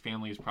American. His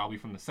family is probably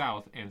from the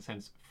South, and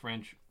since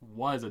French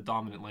was a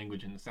dominant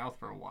language in the South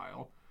for a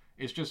while,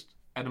 it's just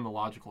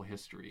etymological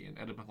history and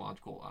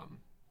etymological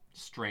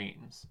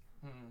strains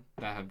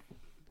that have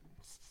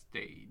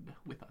stayed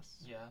with us.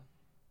 Yeah.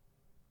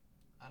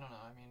 I don't know.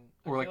 I mean,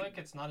 Or, I feel like- like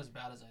it's not as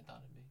bad as I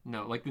thought it'd be.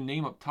 No, like the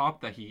name up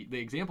top that the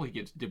example he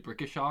gives, De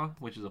Brickishaw,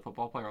 which is a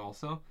football player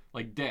also,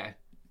 like De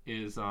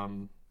is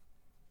son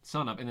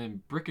of, and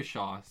then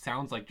Brickishaw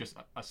sounds like just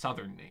a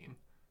southern name.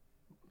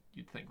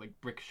 You'd think, like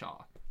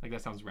Brickshaw. Like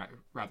that sounds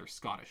rather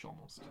Scottish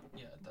almost.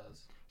 Yeah, it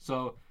does.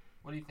 So,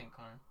 What do you think,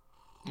 Connor?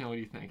 you know, what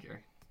do you think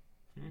here?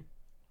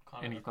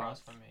 Connor Any across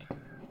thoughts? from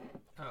me.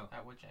 Oh.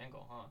 At which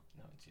angle, huh?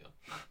 No, it's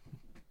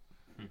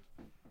you.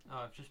 Oh,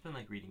 I've just been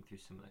like reading through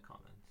some of the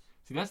comments.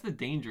 See, that's the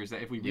danger, is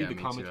that if we Yeah, read the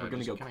me comments, too. we're I'm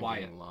going to just go kinda quiet.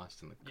 getting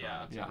lost in the Yeah.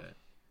 comments Yeah. a bit.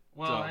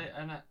 Well, So-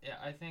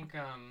 I think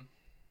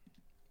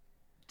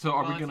So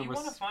are well, we going if you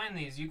to... want to find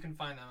these, you can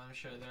find them. I'm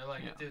sure they're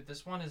like, Yeah. dude,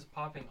 this one is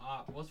popping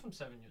off. Well, it's from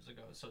 7 years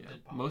ago, so it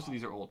did pop Most off. of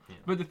these are old. Yeah.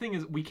 But the thing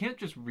is, we can't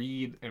just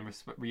read and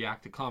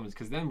react to comments,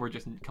 because then we're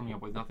just coming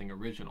up with nothing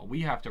original. We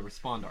have to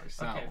respond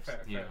ourselves. Okay,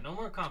 fair. Yeah. No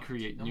more comments.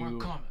 Create no new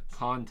more comments.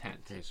 content.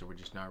 Okay, so we're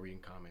just not reading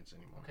comments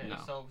anymore. Okay,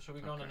 No. so should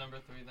we go on to Okay. number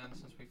 3 then,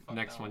 since we fucked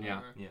Next out one, yeah.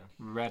 number- Yeah.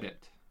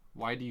 Reddit.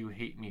 Why do you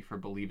hate me for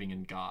believing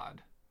in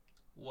God?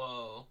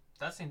 Whoa,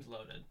 that seems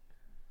loaded.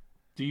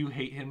 Do you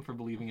hate him for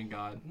believing in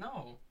God?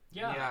 No.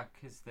 Yeah, Yeah.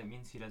 because that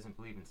means he doesn't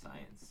believe in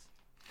science.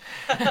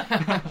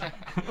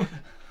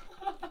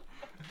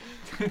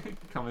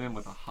 Coming in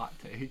with a hot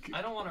take.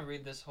 I don't want to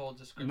read this whole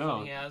description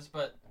No. he has,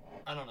 but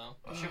I don't know.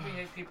 Should we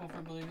hate people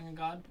for believing in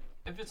God?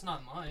 If it's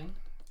not mine.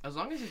 As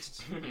long as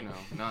it's,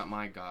 not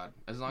my God.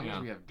 As long Yeah.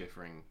 as we have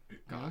differing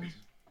gods.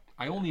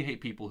 I only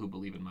hate people who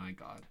believe in my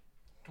God.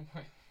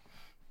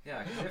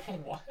 Yeah,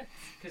 What?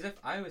 because if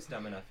I was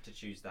dumb enough to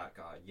choose that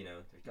god,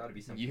 there's got to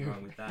be something You-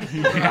 wrong with that.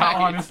 Yeah, Right?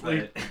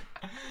 honestly.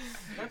 But-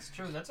 That's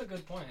true. That's a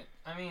good point.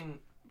 I mean,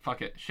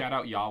 Fuck it. Shout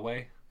out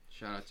Yahweh.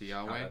 Shout out to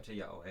Shout Yahweh. out to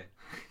Yahweh.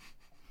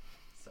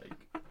 Psych.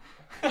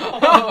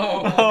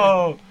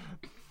 Oh!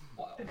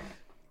 wow.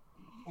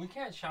 We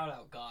can't shout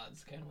out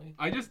gods, can we?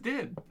 I just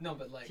did. No,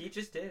 but like, He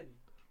just did.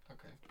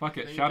 okay. Fuck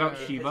it. Thank Shout out God. It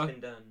has Shiva. been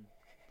done.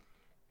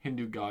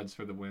 Hindu gods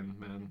for the win,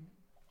 man.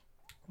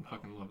 I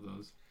fucking love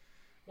those.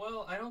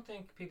 Well, I don't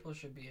think people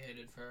should be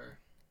hated for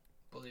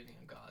believing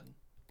in God.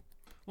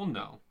 Well,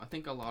 no. I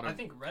think a lot I of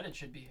think Reddit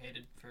should be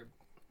hated for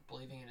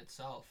believing in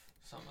itself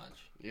so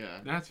much. yeah.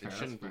 That's fair, It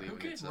shouldn't that's fair. believe Who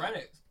in could itself.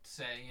 Reddit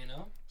say, you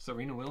know?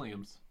 Serena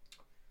Williams.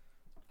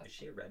 Is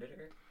she a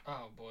redditor?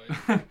 Oh boy.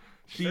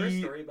 Is there a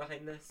story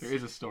behind this? There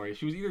is a story.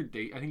 She was either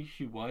I think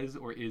she was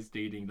or is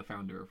dating the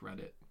founder of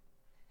Reddit.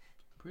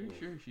 Pretty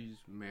sure she's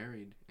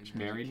married and She's has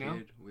married a now?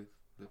 kid with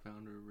the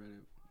founder of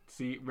Reddit.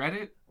 See,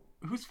 Reddit.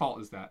 Whose fault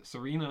is that?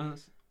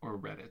 Serena's or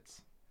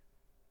Reddit's?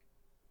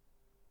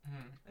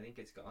 I think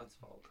it's God's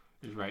fault.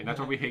 Is right. And that's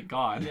why we hate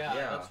God. Yeah,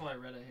 Yeah. that's why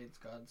Reddit hates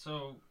God.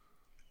 So,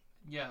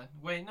 yeah.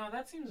 Wait, no,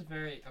 that seems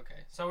very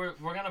okay. So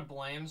we're gonna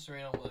blame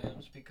Serena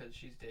Williams because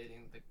she's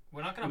dating the.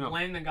 We're not gonna No.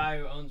 blame the guy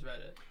who owns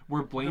Reddit.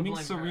 We're blaming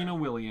blame Serena her.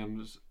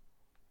 Williams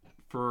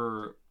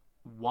for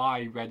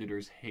why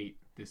Redditors hate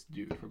this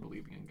dude for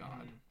believing in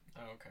God.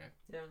 Oh, okay.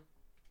 Yeah.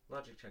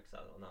 Logic checks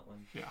out on that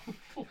one. Yeah.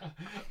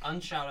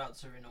 Unshout out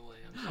Serena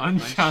Williams.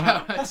 Unshout Shout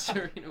out. out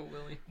Serena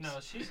Williams. No,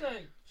 she's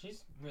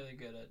really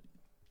good at.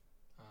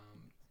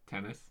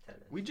 Tennis.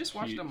 Tennis. We just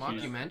watched a she's-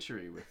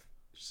 mockumentary with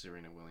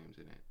Serena Williams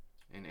in it.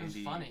 And It was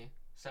Andy, funny.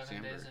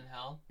 7 Days Samberg. in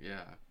Hell.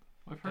 Yeah,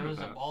 I've There heard was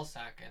of a that. ball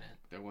sack in it.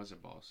 there was a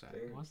ball sack.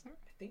 There- Was there?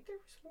 I think there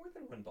was more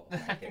than one ball I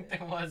sack in think it.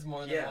 there was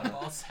more than Yeah. one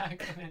ball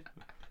sack in it.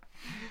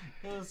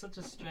 It was such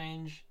a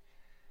strange.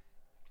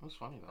 It was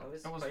funny though. That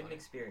was That was quite an funny.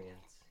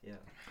 experience. Yeah.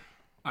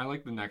 I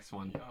like the next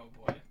one. Oh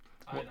boy,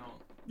 I What-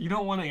 don't. You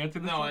don't want to answer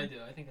this No, one? I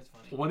do. I think it's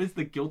funny. What is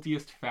the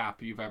guiltiest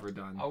fap you've ever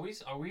done? Are we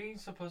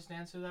supposed to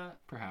answer that?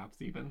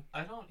 Perhaps even.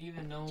 I don't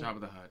even know Job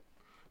of the Hut.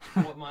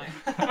 what my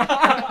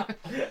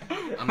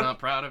I'm not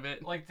proud of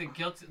it. like the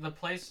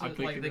place I'm like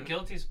thinking the it.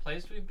 guiltiest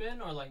place we've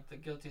been, or like the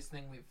guiltiest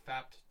thing we've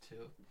fapped to.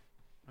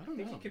 I I don't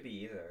think know. it could be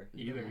either.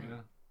 Either, yeah.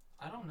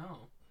 I don't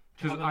know.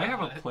 Because Job of I the have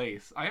a Hut.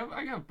 place. I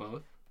have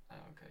both. Oh,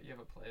 okay, you have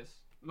a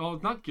place. Well,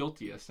 it's not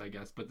guiltiest, I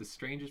guess, but the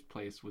strangest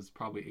place was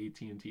probably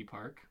AT&T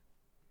Park.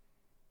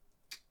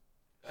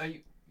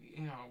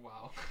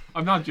 Wow.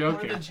 I'm not Where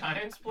joking. the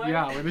Giants play?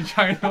 Yeah, where the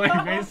Giants play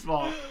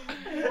baseball.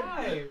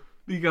 Why?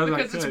 Because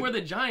Because I it's could. where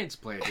the Giants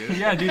play, dude.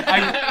 Yeah, dude.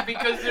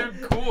 Because they're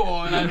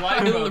cool and I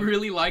like I them.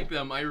 really like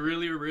them. I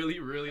really, really,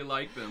 really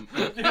like them.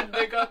 Dude,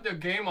 they got their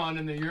game on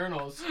in the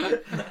urinals.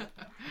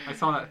 I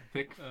saw that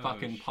thick Oh,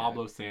 fucking shit.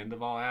 Pablo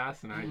Sandoval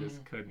ass, and I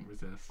just couldn't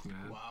resist,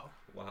 man. Wow.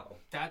 Wow.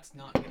 That's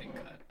not getting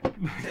cut.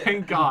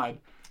 Thank God.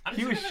 I'm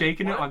He just was gonna-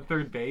 shaking it what? on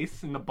third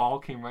base, and the ball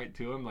came right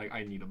to him. Like,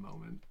 I need a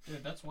moment.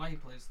 Dude, that's why he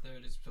plays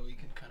third, is so he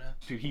can kind of.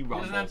 Dude, he He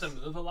doesn't have rumbles.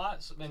 to move a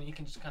lot, so then he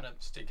can just kind of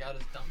stick out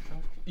his dump truck.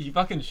 He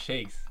fucking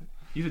shakes.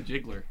 He's a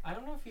jiggler. I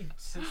don't know if he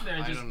sits there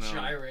and I just don't know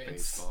gyrates.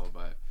 baseball,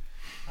 but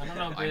I don't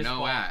know I baseball.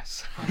 know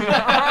ass.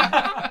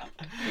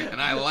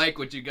 And I like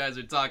what you guys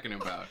are talking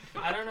about.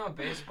 I don't know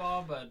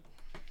baseball, but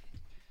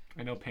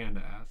I know panda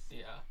ass.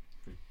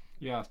 yeah,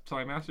 Yeah, so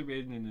I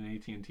masturbated in an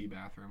AT&T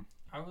bathroom.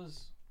 I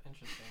was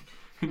interesting.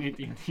 An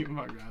AT&T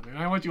mug, rather. And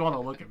I want you all to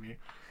look at me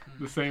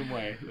the same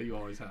way that you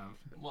always have.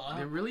 Well,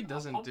 It really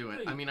doesn't I'll do it.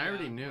 probably- I mean, I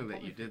already yeah, knew I'll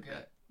that you probably did forget.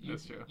 that.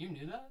 That's true. You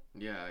knew that?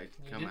 Yeah, it'd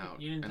You come didn't- out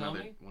you didn't tell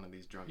another me? one of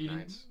these drunk You didn't-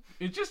 nights.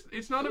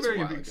 It's not It a was a very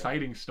while ago.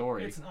 exciting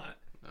story. It's not.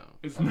 No.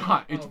 It's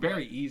not. It's Oh,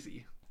 very but-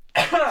 easy.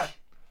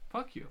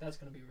 Fuck you. That's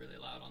gonna be really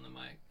loud on the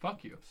mic.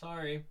 Fuck you.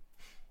 Sorry.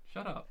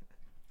 Shut up.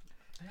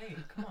 Hey,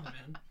 come on,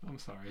 man. I'm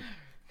sorry.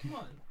 Come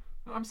on.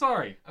 I'm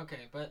sorry.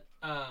 Okay, but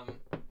I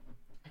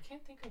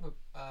can't think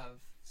of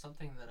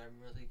something that I'm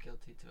really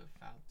guilty to have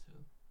found to.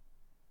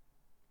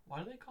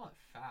 Why do they call it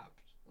fap?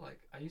 Like,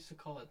 I used to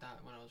call it that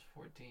when I was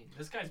 14.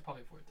 This guy's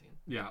probably 14.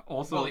 Yeah.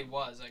 Also, Well, he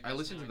was. I guess. I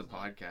listened now to the he's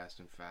not. podcast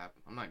and fap.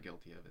 I'm not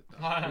guilty of it though.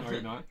 no,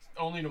 you're not.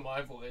 Only to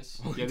my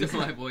voice. Yeah, Yeah, this this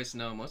my voice.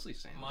 No, mostly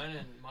Sam. Mine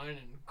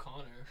and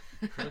Connor.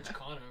 Which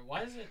Connor?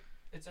 Why is it?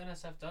 It's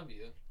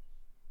NSFW.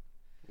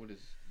 What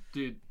is?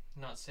 Dude,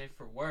 Not safe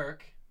for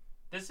work.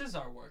 This is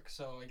our work,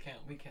 so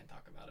we can't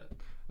talk about it.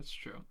 that's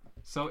true.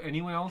 So,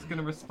 anyone else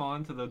gonna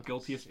respond to the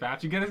guiltiest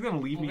faps? You guys gonna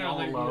leave We're me gonna all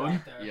leave you alone?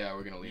 out there. Yeah,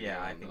 we're gonna leave. Yeah, it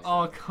I on think this. so. Oh,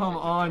 Let come it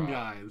on, drop.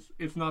 guys.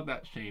 It's not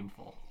that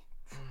shameful.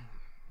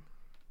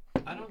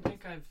 I don't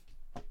think I've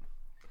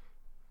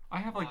I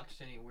have like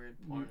watched any weird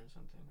porn or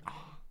something.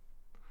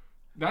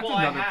 that's well,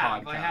 another I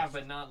have, podcast.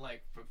 but not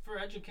like for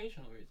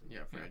educational reasons.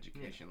 Yeah, for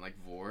education, like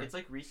vor. It's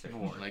like research.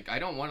 Like I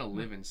don't want to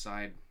live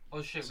inside.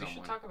 Oh shit, we Someone.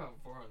 should talk about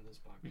vor on this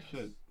podcast. We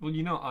should. Well,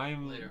 you know,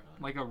 I'm Later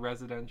on. like a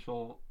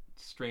residential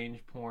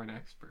strange porn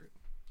expert.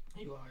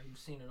 You are. You've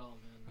seen it all,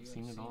 man. I've You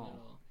seen have it all.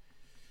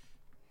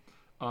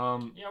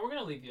 Yeah, we're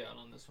gonna leave you out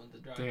on this one to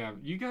drive. Damn,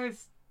 you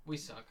guys. We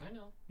suck. I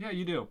know. Yeah,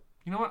 you do.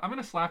 You know what? I'm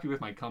gonna slap you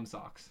with my cum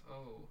socks.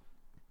 Oh,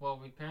 well,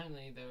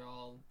 apparently they're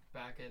all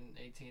back in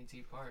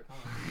AT&T Park,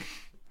 huh?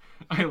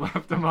 I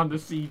left them on the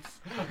seats.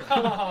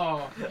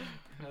 Oh,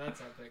 that's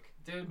epic,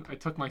 dude. I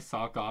took my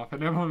sock off,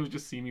 and everyone would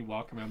just see me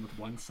walk around with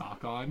one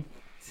sock on.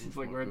 It's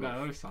like, where'd that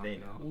other sock They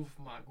go? Oof,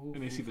 my goof.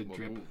 And they see the Oof,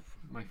 drip, oof.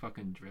 my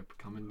fucking drip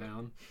coming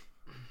down.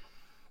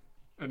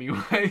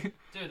 Anyway,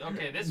 Dude,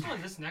 okay, this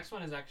next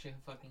one is actually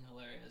fucking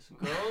hilarious.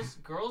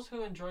 Girls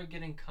who enjoy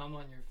getting cum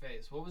on your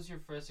face. What was your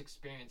first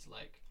experience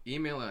like?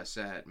 Email us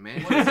at Oh,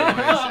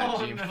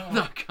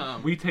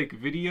 manboys@gmail.com. we take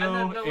video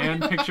And then- no,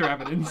 and picture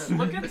evidence.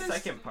 Look at the this-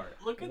 second part.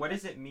 look at what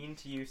this- does it mean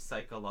to you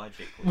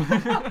psychologically?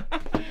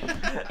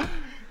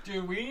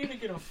 Dude, we need to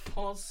get a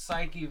full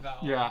psyche eval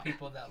Yeah. on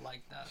people that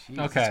like that. Jeez,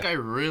 Okay. This guy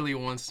really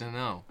wants to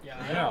know. Yeah,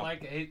 I Yeah. don't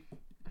like it.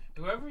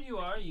 Whoever you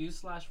are,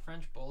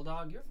 you/French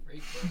Bulldog, you're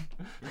freak,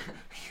 bro.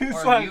 You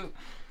Or slap- you.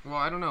 Well,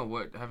 I don't know.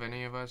 What have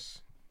any of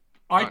us?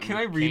 Can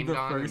I read the in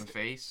the first?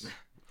 face?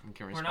 And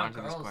can We're not respond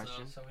to this girls,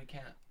 question. though, so we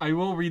can't. I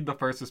will read the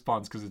first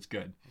response because it's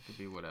good. It could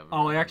be whatever.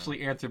 Oh, I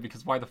actually answered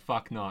because why the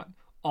fuck not?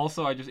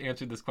 Also, I just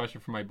answered this question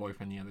for my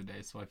boyfriend the other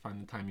day, so I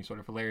find the timing sort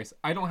of hilarious.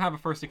 I don't have a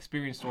first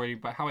experience story,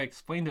 but how I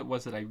explained it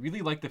was that I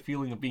really like the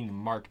feeling of being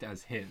marked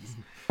as his.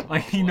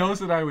 Like, he knows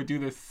that I would do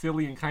this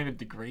silly and kind of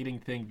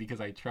degrading thing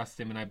because I trust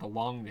him and I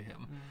belong to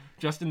him,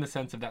 just in the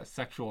sense of that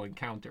sexual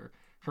encounter.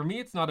 For me,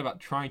 it's not about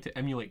trying to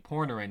emulate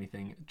porn or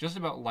anything, just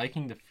about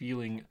liking the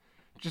feeling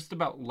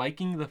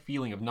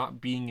of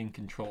not being in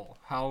control.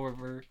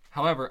 However,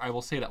 I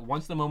will say that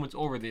once the moment's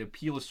over, the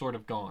appeal is sort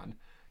of gone.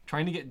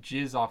 Trying to get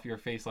jizz off your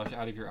face /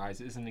 out of your eyes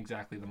isn't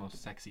exactly the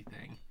most sexy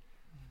thing.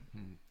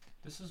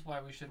 This is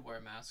why we should wear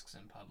masks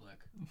in public.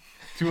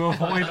 To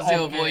avoid To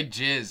all, avoid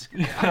jizz.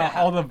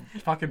 all the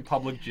fucking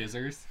public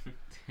jizzers.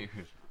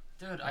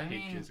 Dude, I I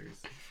hate mean, jizzers.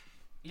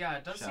 yeah,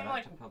 it does Shout seem out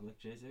like to public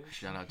jizzers.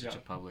 Shout out to Yeah.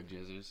 public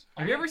jizzers.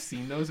 Have you ever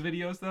seen those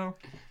videos though?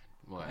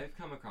 What? I've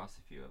come across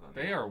a few of them.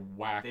 They are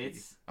wacky.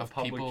 It's Of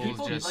public people jizzers.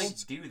 people just.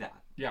 like do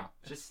that. Yeah.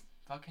 Just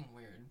fucking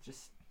weird.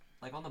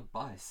 like on the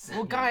bus.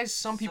 Well, guys,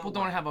 some people So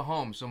don't wild. have a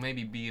home, so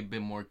maybe be a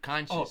bit more Oh,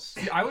 conscious.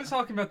 see, I was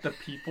talking about the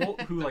people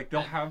who like they'll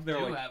have their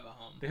do like have a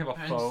home. they have a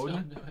And still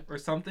phone do it. or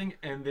something,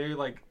 and they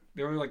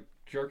were like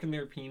jerking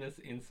their penis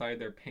inside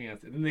their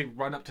pants, and then they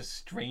run up to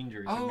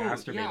strangers and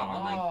masturbate yeah,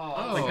 on them.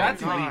 Oh, Like,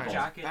 that's God. illegal.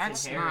 Jackets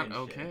That's and hair not and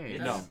shit. okay.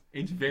 It's- No,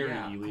 it's very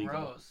Yeah, illegal.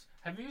 gross.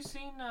 Have you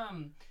seen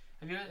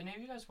have you any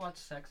of you guys watched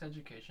Sex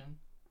Education,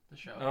 the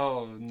show?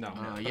 Oh no.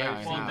 But yeah,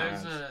 I've I Well, seen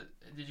have. there's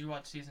did you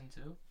watch season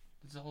 2?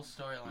 There's a whole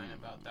storyline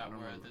about I that don't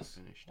where know if I this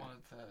finished one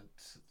it.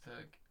 of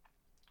the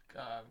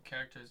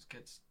characters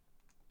gets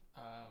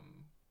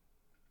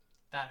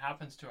that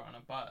happens to her on a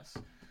bus,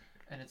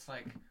 and it's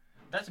like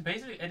that's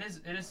basically it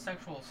is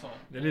sexual assault.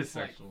 It is It's,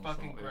 like, sexual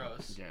fucking assault, yeah.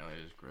 gross. Yeah,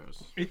 it is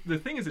gross. The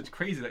thing is, it's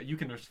crazy that you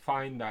can just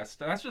find that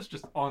stuff. That's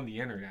just on the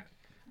internet.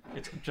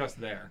 It's just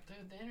there.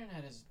 Dude, the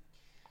internet is.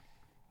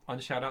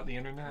 Unshout out the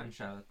internet. And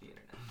shout out the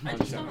internet. I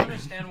just don't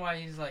understand why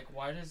he's like.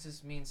 Why does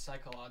this mean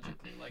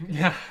psychologically? Like,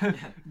 Yeah.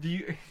 Do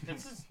you?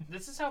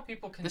 this is how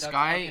people conduct. This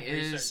guy fucking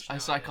is research a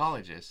nowadays.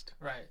 psychologist.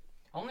 Right.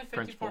 Only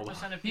French 54% of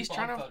people He's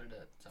trying to upvoted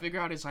it. So. Figure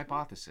out his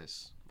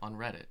hypothesis on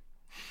Reddit.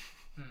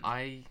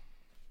 I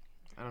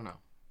don't know.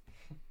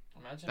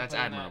 Imagine That's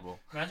putting admirable.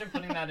 Imagine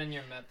putting that in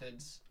your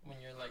methods when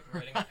you're like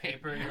writing a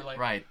paper. You're like,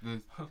 Right.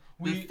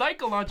 The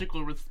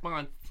psychological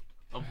response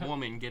of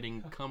woman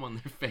getting cum on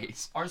their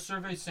face. Our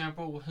survey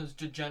sample was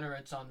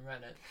degenerates on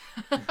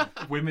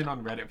Reddit. Women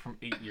on Reddit from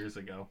 8 years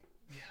ago.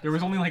 Yeah, There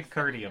was so only like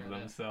fucking 30 of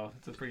them, Reddit. so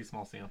it's a pretty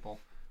small sample.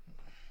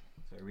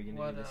 So are we gonna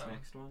What, do this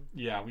next one?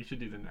 Yeah, we should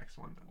do the next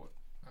one.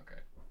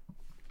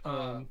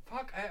 Okay.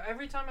 Fuck.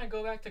 Every time I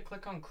go back to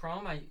click on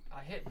Chrome, I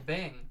hit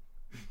Bing.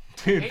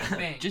 Dude, Hate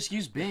Bing. Just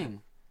use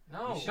Bing.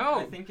 no. You should- No.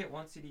 I think it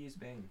wants you to use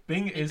Bing.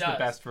 Bing is the does.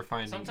 best for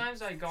finding.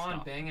 Sometimes I go on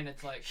stuff. Bing and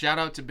it's like Shout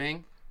out to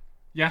Bing.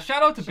 Yeah,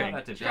 shout out to Shout Bing.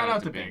 out to Shout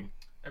out to Bing. Bing.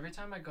 every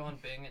time I go on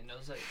Bing, it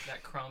knows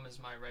that Chrome is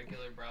my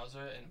regular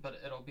browser,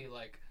 but it'll be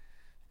like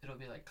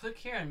click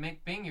here and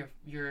make Bing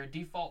your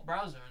default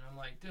browser, and I'm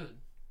like, dude,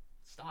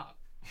 Stop.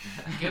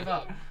 Give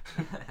up.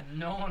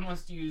 No one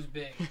wants to use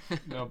Bing.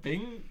 No,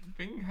 Bing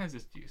has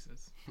its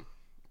uses.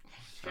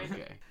 Okay.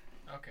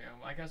 Okay,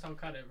 well, I guess I'll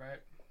cut it, right?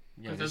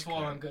 Yeah, Because that's just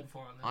what cut I'm it. good for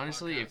on this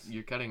Honestly, podcast. if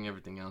you're cutting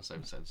everything else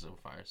I've said so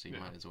far, so you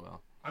might as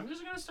well. I'm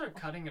just gonna start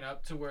cutting it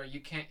up to where you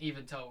can't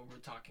even tell what we're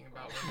talking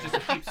about. We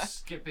just keep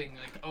skipping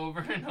like over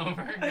and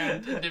over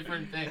again to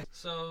different things.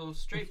 So,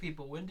 straight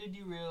people, when did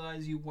you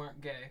realize you weren't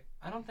gay?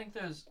 I don't think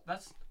there's.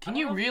 That's. Can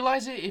you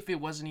realize it if it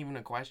wasn't even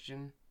a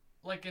question?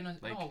 Like in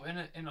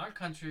Like- in our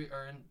country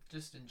or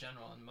just in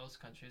general in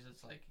most countries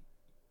it's like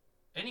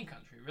any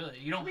country really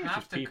you don't think it's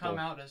have just to come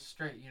people. out as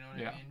straight, you know what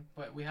Yeah. I mean,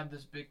 but we have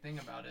this big thing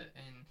about it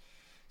in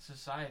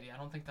society. I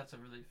don't think that's a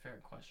really fair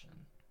question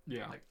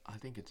Yeah. Like- I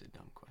think it's a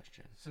dumb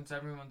question. since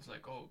everyone's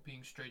like, oh,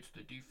 being straight's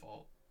the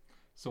default.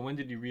 So when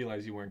did you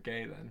realize you weren't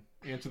gay then?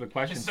 Answer the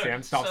question, So-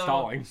 Sam. Stop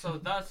stalling. So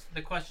that's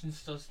the question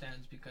still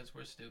stands because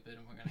we're stupid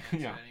and we're gonna answer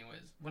Yeah. it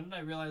anyways. When did I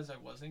realize I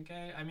wasn't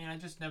gay? I mean, I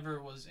just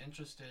never was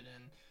interested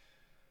in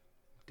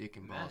Dick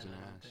and men, balls and I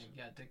don't ass. think.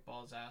 Yeah, dick,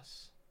 balls,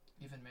 ass,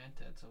 even man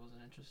tits. I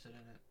wasn't interested in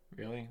it.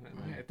 Really?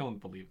 Right. I don't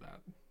believe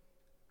that.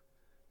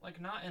 Like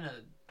not in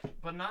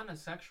a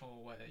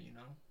sexual way, you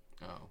know.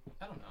 Oh,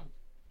 I don't know.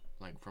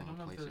 like I from don't a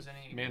know if place there's of...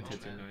 any. Man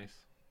tits are moment. nice.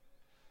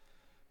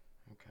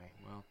 Okay,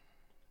 well,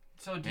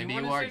 So do Maybe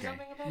you you want are to say gay.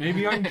 something about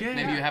Maybe that? I'm gay.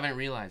 maybe you haven't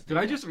realized Did it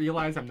I just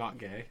realize I'm not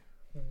gay?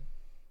 Hmm.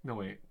 No,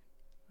 wait.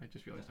 I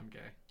just realized I'm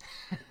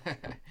gay.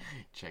 yet.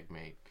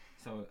 Checkmate.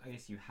 So I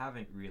guess you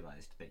haven't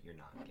realized that you're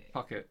not gay.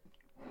 Fuck it.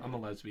 I'm a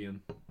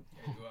lesbian.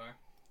 Yeah, you are.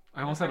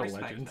 I almost I had a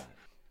respect legend. that.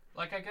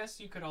 Like I guess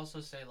you could also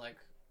say like,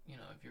 you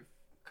know, if you're,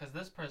 because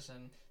this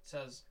person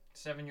says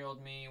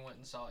 7-year-old me went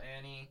and saw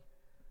Annie.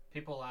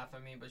 People laugh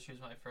at me, but she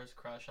was my first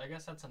crush. I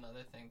guess that's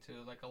another thing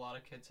too. Like a lot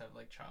of kids have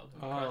like childhood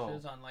Oh.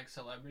 crushes on like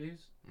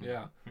celebrities.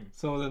 Yeah. Hmm.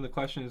 So then the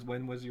question is,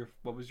 what was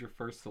your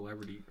first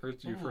celebrity or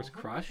your Ooh, first who was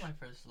crush? my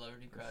first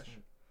celebrity crush.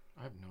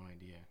 I have no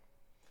idea.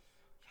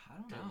 I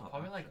don't Dude, know.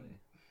 probably, like, actually.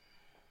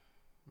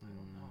 I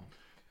don't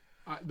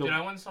know. The- Dude, I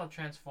went and saw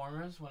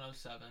Transformers when I was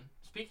 7.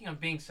 Speaking of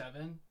being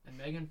 7 and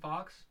Megan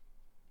Fox,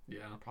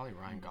 yeah. Probably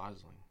Ryan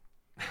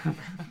Gosling.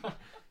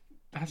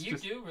 That's you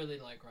just do really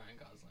like Ryan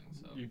Gosling,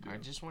 so. you do. I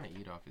just want to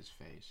eat off his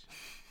face.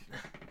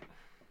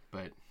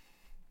 But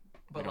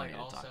But don't like need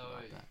to talk also,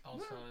 about that.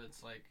 also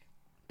it's like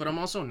I'm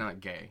also not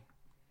gay.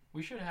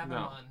 we should have him No.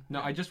 on.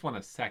 No, I just want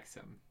to sex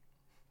him.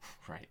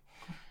 Right.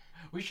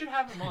 We should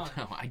have him on.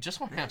 No, I just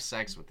want to have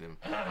sex with him.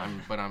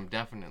 But I'm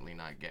definitely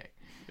not gay.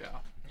 Yeah.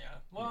 Yeah.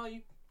 Well,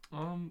 you.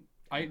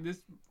 I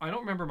don't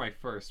remember my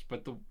first,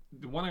 but the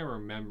one I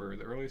remember,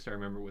 the earliest I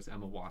remember was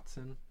Emma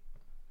Watson.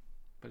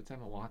 But it's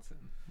Emma Watson.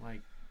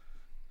 Like,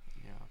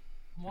 Yeah.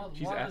 What,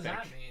 She's what does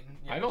epic. that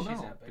mean? I don't she's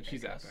know, epic, but I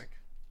she's guess. epic.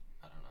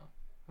 I don't know.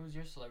 Who's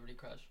your celebrity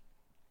crush?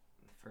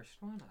 The first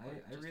one?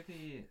 I just-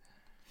 really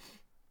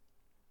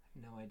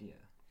have no idea.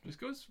 Just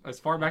goes as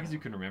far back as you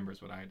can remember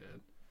is what I did.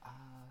 I'm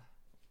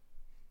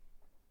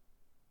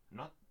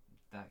not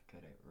that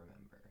good at remember.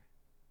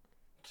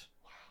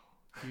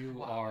 You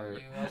Wow, are. you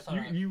also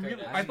not You good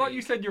really, at I thought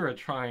you speak. said you were a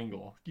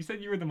triangle. You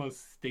said you were the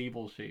most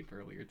stable shape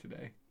earlier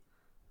today.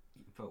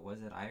 But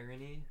was it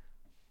irony?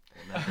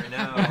 We'll never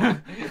know.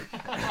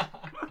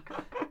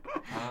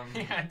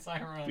 Yeah, it's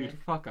ironic. Dude,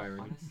 fuck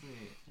irony. Honestly,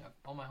 Yeah,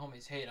 all my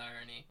homies hate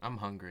irony. I'm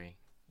hungry.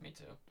 Me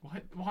too.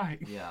 What? Why?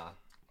 yeah.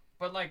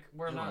 But like,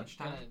 we're Is it not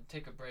lunchtime? gonna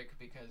take a break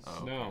because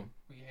Oh. No.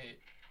 we hate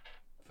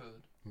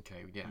food.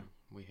 Okay, yeah.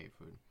 We hate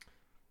food.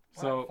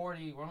 We're So at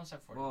 40. We're almost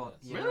at 40 Well,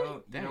 minutes. you Really? know,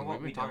 you Dang, know what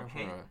we've we been don't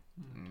talking hate?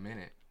 for a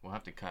minute. We'll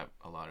have to cut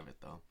a lot of it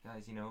though.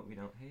 Guys, you know what we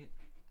don't hate?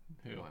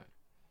 who? What?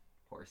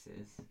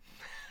 Horses.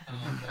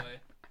 Oh boy.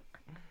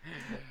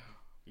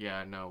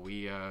 Yeah, no,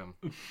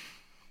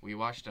 we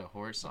watched a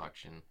horse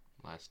auction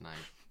last night.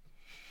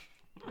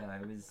 Yeah,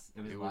 it was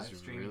It live was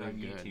streamed really on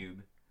good.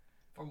 YouTube.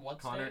 From what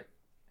Connor,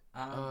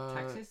 state?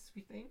 Texas,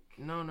 we think.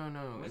 No.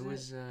 Was It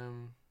was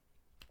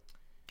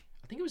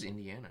I think it was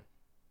Indiana.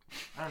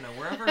 I don't know.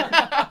 Wherever,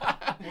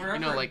 You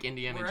know, like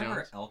Indiana wherever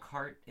Jones.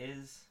 Elkhart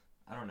is.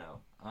 I don't know.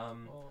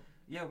 Well,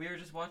 Yeah, we were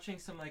just watching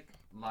some like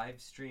live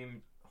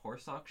stream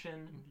horse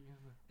auction,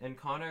 and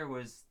Connor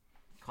was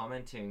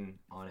commenting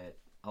on it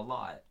a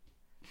lot.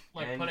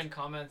 like And, putting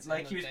comments.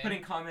 Like in he the was thing.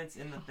 putting comments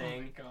in the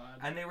thing, Oh my god.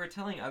 and they were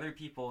telling other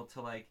people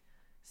to like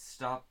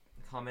stop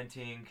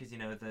commenting because you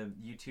know the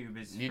YouTube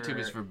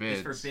is for bids.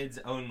 Is for bids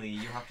only.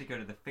 You have to go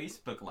to the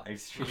Facebook live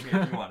stream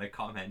if you want to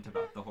comment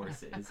about the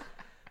horses.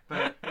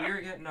 But we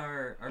were getting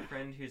our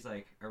friend who's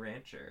like a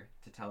rancher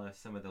to tell us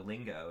some of the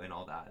lingo and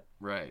all that.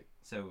 Right.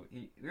 So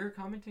we were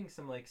commenting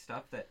some like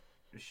stuff that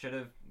should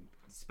have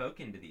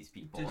spoken to these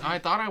people. Did I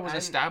thought I was And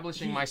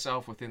establishing he-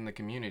 myself within the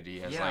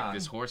community as Yeah. like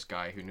this horse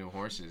guy who knew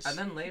horses And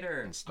then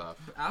later, and stuff.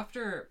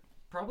 after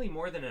probably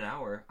more than an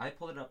hour, I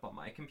pulled it up on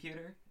my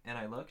computer and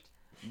I looked.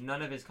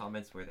 None of his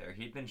comments were there.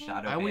 He'd been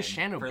shadow I was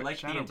banned for like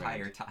shadow the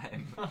entire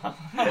time.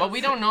 Well,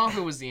 we don't know if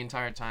it was the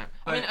entire time.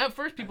 I mean, But- at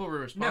first people were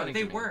No, responding.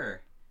 they to me.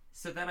 were.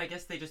 So then I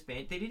guess they just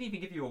banned. They didn't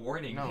even give you a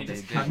warning. No, they they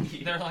just cut didn't.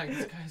 you. They're like,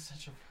 this guy's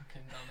such a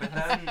fucking But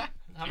dumbass. then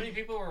How many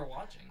people were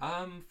watching?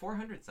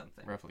 400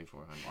 something. Roughly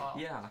 400. Wow.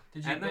 Yeah.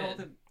 Did you and then all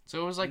bid?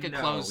 So it was like a no,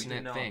 close we did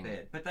knit not thing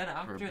bid. But then for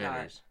after that,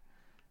 bidders.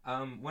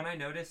 when I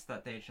noticed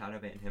that they had shadow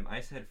banned him,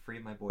 I said, "Free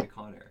my boy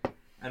Connor."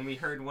 And we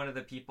heard one of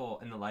the people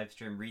in the live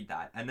stream read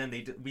that, and then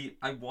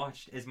I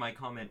watched as my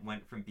comment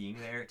went from being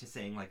there to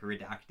saying like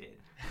redacted,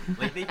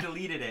 like they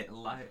deleted it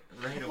right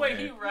away. Wait,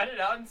 he read it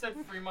out and said,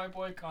 "Free my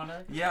boy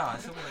Connor." Yeah,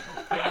 so we're like,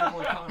 "Oh, free my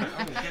boy Connor."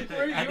 Oh, get the,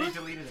 Were and you? they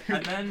deleted it.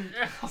 And then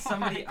Oh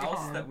somebody my else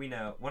God. that we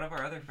know, one of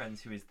our other friends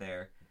who was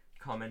there,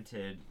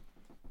 commented,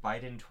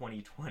 "Biden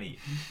 2020,"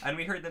 and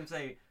we heard them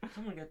say,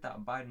 "Someone get that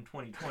Biden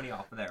 2020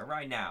 off of there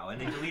right now," and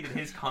they deleted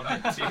his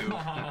comment too.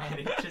 And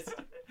it just.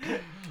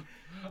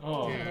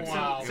 Oh, Dude,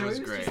 Wow. it was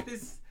just great.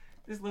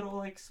 this little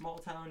like small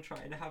town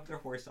trying to have their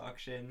horse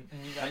auction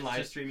And you guys and live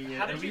just- streaming it,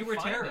 how did and we you were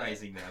find it?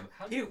 terrorizing them.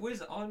 How did- It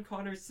was on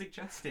Connor's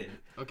suggested.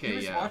 Okay, He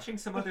was yeah. watching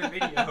some other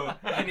video,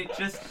 and it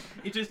just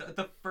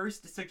the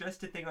first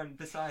suggested thing on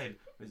the side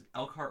was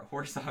Elkhart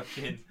horse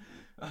auction,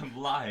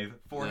 live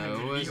 400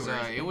 No, viewers.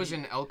 it was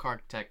in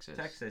Elkhart, Texas.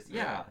 Texas,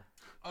 yeah.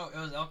 Oh, it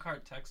was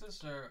Elkhart,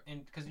 Texas, or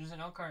because it was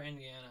in Elkhart,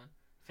 Indiana.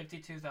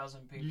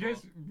 52,000 people. you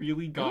guys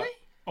really got Really?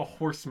 a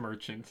horse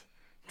merchant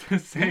to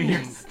say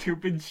your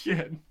stupid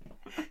shit.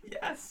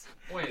 Yes,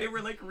 Wait, they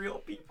were like real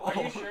people.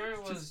 are you sure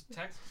it was Just-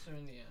 Texas or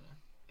Indiana?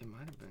 It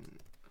might have been.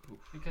 Oof.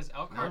 Because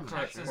I'm Elkhart, not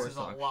Texas sure. is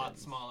a Horse lot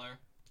auctions. smaller.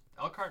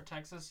 Elkhart,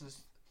 Texas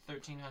is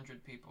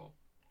 1,300 people.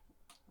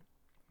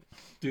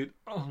 Dude,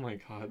 oh my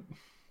god.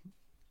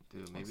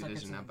 Dude, maybe Looks like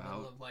there's it's an in the middle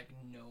about. of like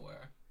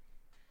nowhere.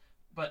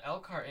 But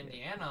Elkhart,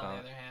 Indiana, on the about.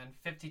 other hand,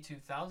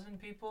 52,000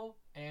 people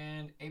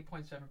and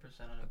 8.7%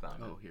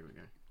 unemployment. Oh, here we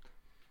go.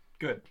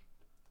 Good.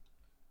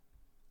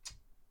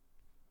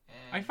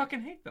 And, I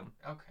fucking hate them.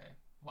 Okay.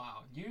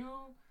 Wow.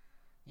 You.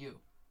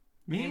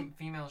 Me?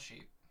 Female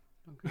sheep.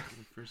 Okay,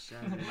 the first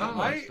Saturday. Oh,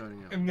 I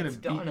starting out. am gonna It's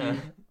beat Donna.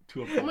 you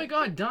to a Oh my pulp.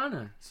 God,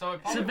 Donna, So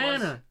it probably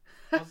Savannah.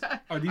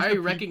 Are these I the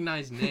peop-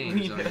 recognize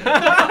names. On it.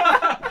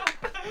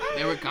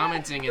 They were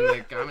commenting in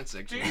the comment Do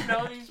section. you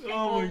know these people?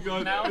 Oh my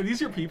god. Now? Are these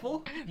your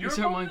people? You're These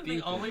are my probably the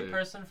people, only dude.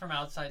 person from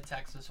outside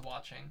Texas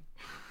watching,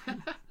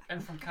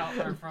 and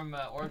from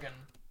Oregon.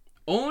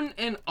 Owned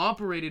and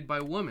operated by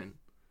women.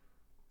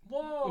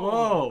 Whoa.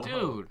 Whoa.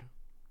 Dude,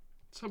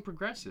 so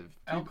progressive.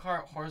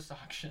 Elkhart horse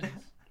auctions.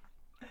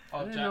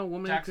 I didn't know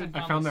women Jackson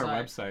could- I found the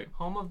their site. website.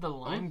 Home of the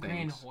lime green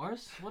things.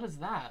 horse. What is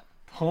that?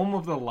 Home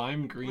of the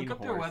lime green Look up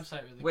horse. their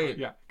website really Wait, quick.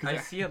 Yeah, I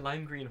because see a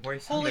lime green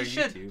horse on Holy their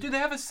shit! YouTube. Dude, they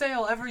have a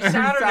sale every Every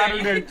Saturday.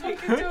 Saturday. We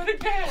can do it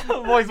again.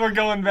 boys, we're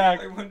going back.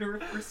 I wonder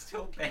if we're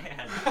still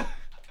banned.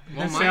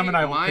 Well, Sam and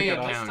I will my pick it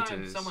up. This account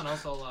time, is. someone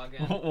else will log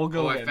in. We'll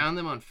go Oh, I in. found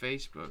them on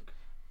Facebook.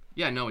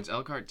 Yeah, no, it's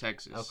Elkhart,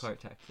 Texas. Elkhart,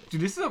 Texas.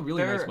 Dude, this is a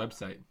really nice There-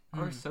 website.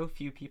 There are Mm. so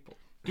few people.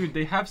 Dude,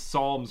 they have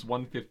Psalms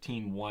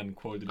 115:1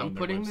 quoted I'm on their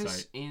putting website.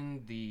 this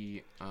in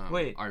the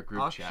Wait, our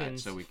group chat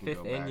auctions, so we can 5th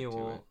go back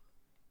annual. to it.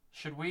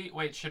 Should we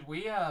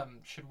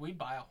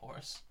buy a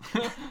horse?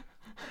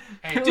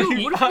 Hey,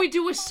 Dude, what if we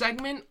do a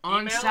segment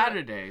on Email-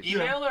 Saturdays?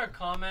 email or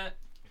comment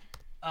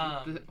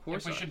The if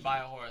horse we should auction. buy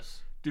a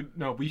horse. Dude,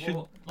 no, we should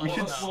We'll- we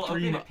should we'll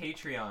stream. open a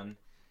Patreon.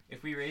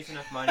 If we raise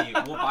enough money,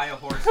 we'll buy a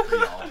horse for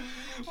y'all.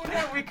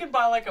 We could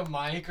buy like a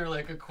mic or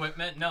like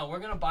equipment. No, we're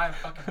gonna buy a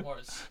fucking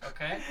horse.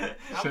 Okay?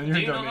 Send Do your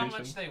you know how donation.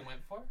 much they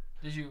went for?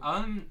 Did you?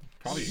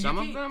 Probably. Some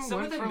of them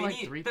some went of the for like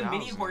mini, 3,000. the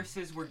mini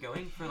horses were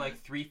going for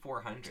like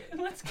 300-400.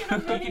 Let's get a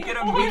We mini could get a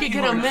horse. We could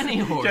get a mini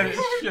horse. Get it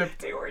shipped.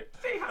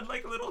 They had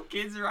like little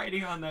kids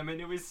riding on them, and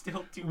it was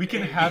still too. We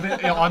can big. have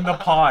it on the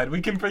pod.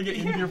 We can bring it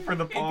in here for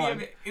the It'd be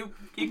pod.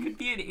 it could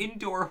be an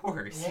indoor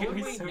horse. What It would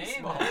was we so name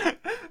small. it?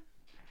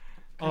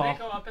 Can Oh. they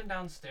go up and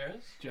down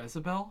stairs?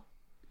 Jezebel?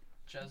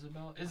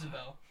 Isabel.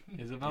 Isabel?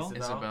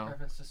 Isabel.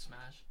 Reference to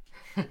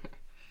Smash.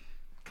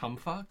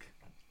 Cumfuck?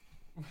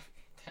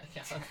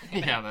 Yeah, that's,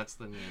 Yeah, that's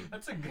the name.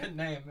 that's a good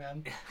name,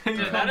 man. Dude,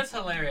 that is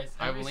hilarious.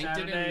 I've Every linked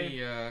Saturday,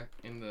 it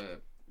in the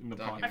In the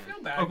Document. I pod.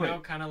 feel bad Oh, wait. though,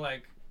 kind of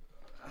like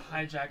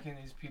hijacking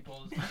these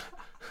people's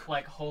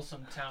like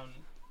wholesome town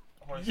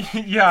horse.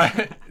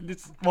 Yeah,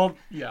 it's well,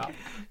 yeah,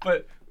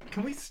 but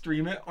can we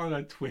stream it on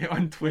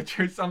on Twitch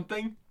or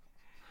something?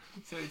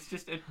 So it's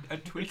just a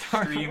Twitch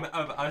our- stream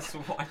of us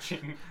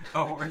watching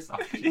a horse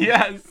auction.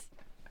 Yes.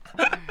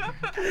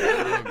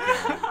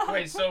 Oh,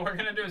 Wait, so we're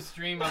gonna do a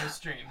stream of a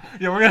stream.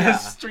 Yeah, we're gonna Yeah.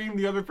 stream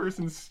the other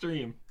person's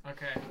stream.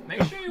 Okay,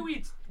 make sure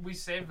we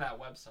save that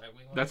website.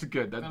 We That's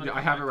good. Gonna I come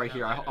have back it to right that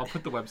here. later. I'll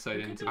put the website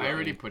We could into. do I the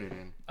already thing. put it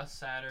in. a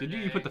Saturday. Did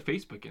you? You put the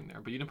Facebook in there,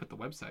 but you didn't put the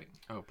website.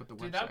 Oh, put the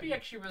website. Dude, that'd be in.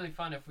 actually really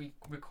fun if we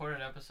recorded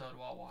an episode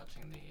while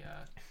watching the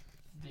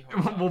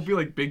horse We'll auction. be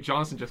like Big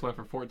Johnson just went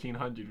for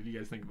 1,400. What do you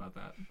guys think about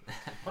that?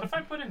 What if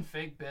I put in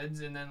fake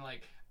bids and then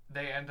like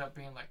they end up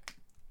being like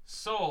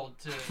sold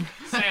to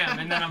Sam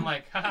and then I'm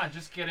like, haha,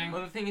 just kidding.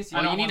 Well, the thing is, I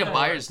Well, don't you need a want the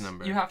buyer's horse.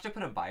 number. You have to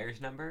put a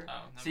buyer's number. Oh,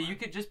 So never you mind.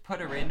 could just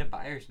put a random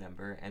buyer's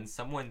number, and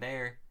someone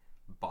there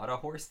bought a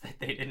horse that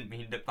they didn't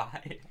mean to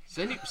buy.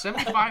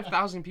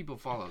 75,000 people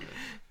follow this.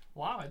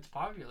 Wow, it's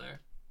popular.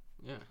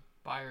 Yeah.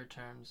 Buyer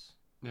terms.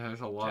 Yeah,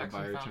 there's a lot Jackson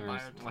of buyer found terms. buyer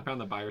terms. I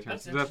found the buyer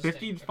terms. That's The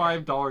interesting.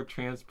 $55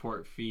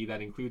 transport fee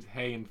that includes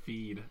hay and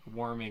feed,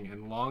 warming,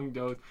 and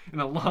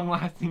a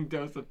long-lasting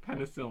dose of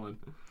penicillin.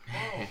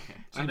 Oh,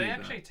 so I they need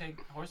actually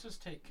horses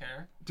take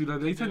care. Dude, are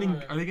they do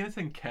Are they gonna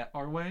send Ket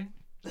our way?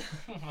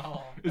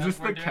 Oh, Is this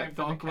we're the doing Ket it for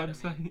the Donk ketamine.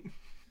 website?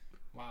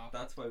 Wow.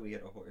 That's why we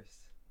get a horse,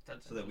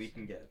 That's so that we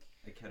can interesting.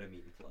 get a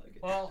ketamine plug.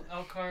 Well,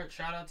 Elkhart,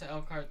 shout out to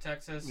Elkhart,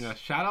 Texas. Yeah,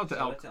 shout out to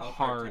Shout out to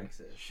Elkhart, Elkhart.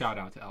 Texas. Shout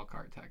out to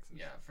Elkhart, Texas.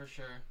 Yeah, for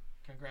sure.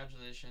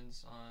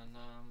 Congratulations on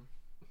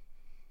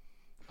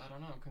I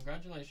don't know.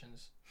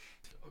 Congratulations.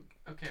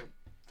 Okay,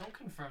 don't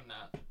confirm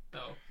that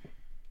though,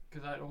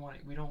 because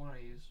we don't want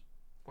to use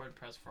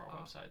WordPress for our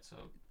website. So,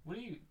 what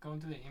are you going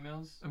through the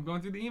emails? I'm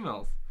going through the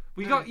emails.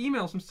 We Good. got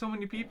emails from so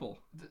many people.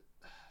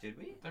 Did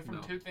we? They're from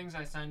No. 2 things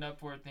I signed up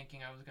for,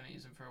 thinking I was going to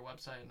use them for a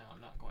website, and now I'm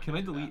not going. Can to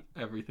I do delete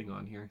everything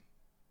on here?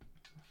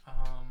 that.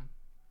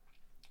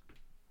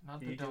 Not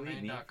Can the you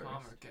delete me domain.com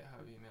or first?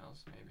 GitHub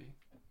emails, maybe.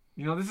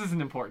 You know, this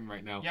isn't important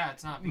right now. Yeah,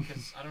 it's not,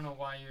 because I don't know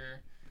why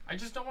you're. I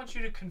just don't want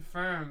you to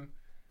confirm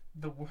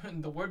the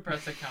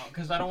WordPress account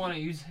because I don't want to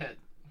use it.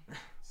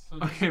 So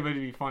just- Okay, but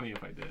it'd be funny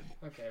if I did.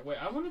 Okay, wait.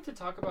 I wanted to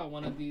talk about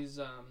one of these.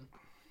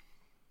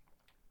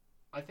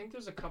 I think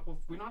there's a couple.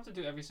 We don't have to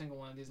do every single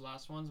one of these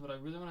last ones, but I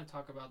really want to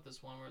talk about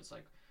this one where it's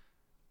like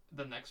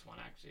the next one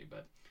actually.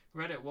 But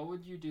Reddit, what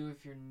would you do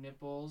if your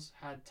nipples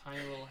had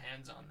tiny little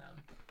hands on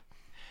them?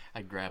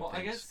 I grab Well,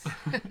 I things.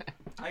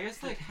 I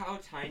guess like how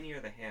tiny are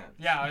the hands?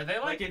 Yeah, are they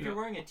Like like? if you're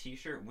wearing a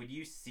t-shirt, would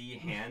you see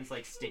hands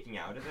like sticking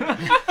out of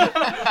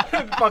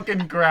it?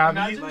 Fucking grab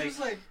me. Imagine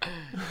like-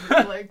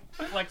 just like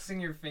flexing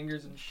your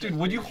fingers and shit. Dude,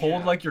 would you Yeah.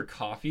 hold like your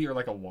coffee or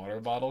like a water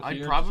bottle I'd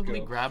here? probably Just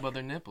go- grab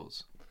other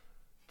nipples.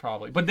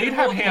 Probably. But they'd You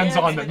have hold hands hands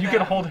on them. with You could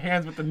them. hold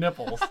hands with the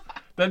nipples.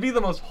 That'd be the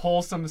most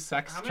wholesome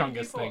sex How many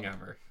chungus people- thing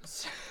ever.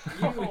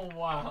 Oh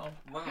wow.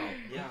 Wow.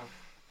 Yeah.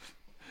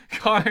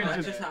 Connor That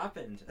just... just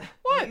happened.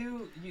 What?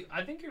 You,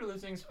 I think you're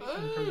losing speaking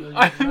privileges.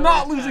 I'm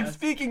not really losing fast.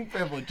 speaking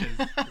privileges.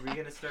 Are we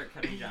gonna start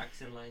cutting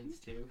Jackson lines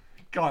too?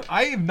 God,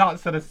 I have not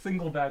said a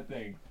single bad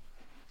thing.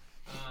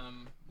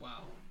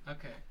 Wow.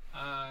 Okay.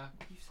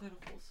 You said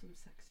a wholesome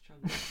sex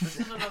This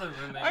chunk. is another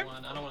roommate I'm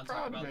one. I don't want to proud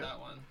talk of about it. that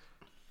one.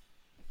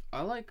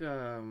 I like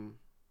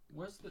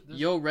Where's the? This...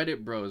 Yo,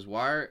 Reddit bros,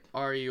 why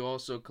are you all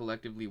so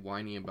collectively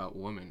whining about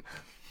women?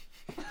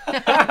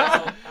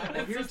 Well,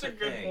 That's here's such a the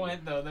good thing.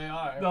 point, though. They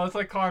are. No, let's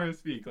let Connor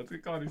speak. Let's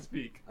let Connor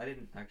speak. I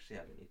didn't actually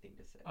have anything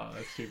to say. Oh,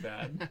 that's too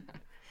bad.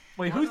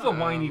 Wait, Why who's the not?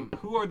 whiny?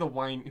 Who are the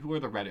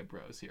Reddit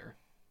bros here?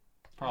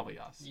 Probably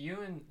us. You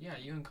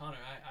and Connor.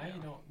 I Yeah.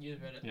 don't use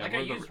Reddit. Yeah, like I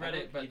we're the- use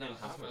Reddit, but You not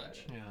didn't as have a much.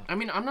 Reddit. Yeah. I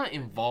mean, I'm not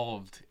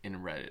involved in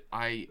Reddit.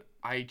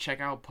 I check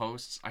out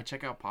posts. I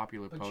check out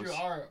popular But posts.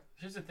 you are.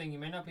 Here's the thing. You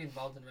may not be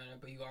involved in Reddit,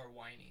 but you are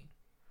whiny.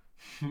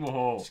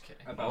 Whoa. Just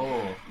kidding. About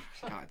Oh.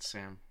 God,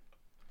 Sam.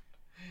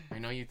 I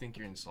know you think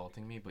you're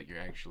insulting me, but you're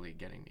actually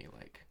getting me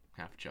like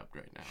half jumped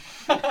right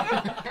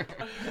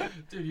now.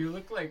 Dude, you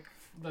look like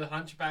the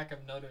Hunchback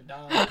of Notre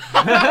Dame.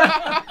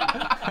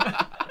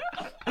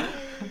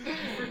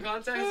 For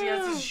context, he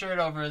has his shirt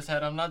over his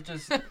head. I'm not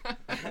just.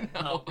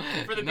 No,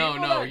 For the no,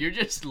 people no. that- You're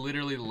just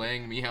literally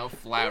laying me out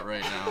flat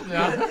right now.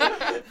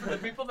 Yeah. For the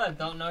people that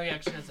don't know, he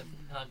actually has a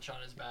hunch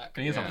on his back.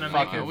 And he has a And I'm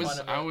fucking- making fun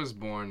of it. I was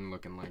born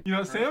looking like. You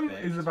know, Sam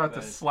Perfect, is about to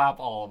but- slap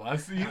all of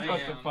us. He's I about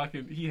to am.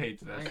 fucking. He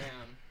hates I this.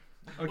 am.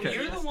 Okay. Well,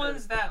 you're Yes, the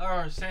ones that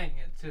are saying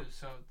it too,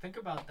 so think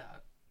about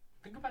that.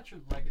 Think about your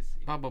legacy.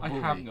 Baba I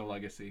have Booey. no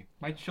legacy.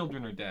 My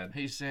children are dead.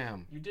 Hey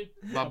Sam. You did.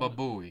 Baba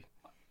Booey.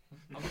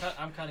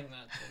 I'm cutting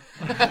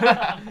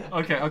that. Too.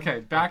 Okay.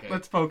 Back. Okay.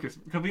 Let's focus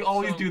because we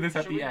always So, do this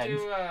at should the we end.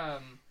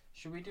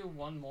 Should we do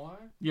one more?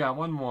 Yeah,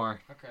 one more.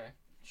 Okay.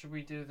 Should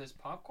we do this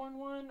popcorn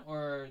one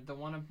or the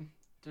one?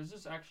 There's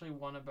this actually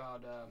one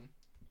about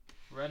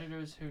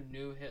Redditors who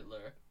knew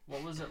Hitler.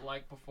 What was it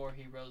like before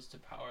he rose to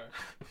power?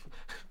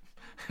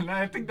 And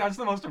I think that's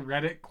the most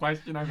Reddit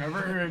question I've ever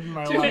heard in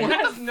my Dude, life. it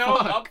has no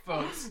fuck?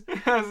 upvotes. It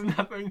has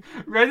nothing.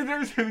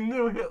 Redditors who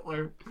knew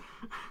Hitler.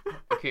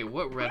 Okay,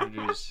 what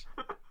Redditors?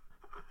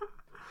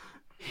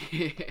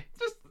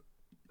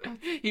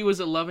 He was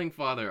a loving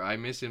father. I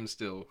miss him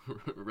still.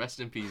 Rest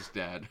in peace,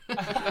 Dad.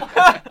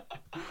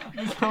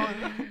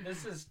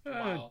 This is Oh,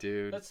 wow.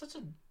 dude. That's such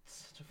a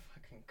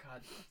fucking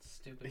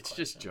stupid. It's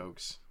question. just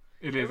jokes.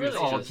 It It is. really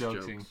It's all is.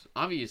 joking.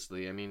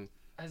 Obviously, I mean,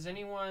 Has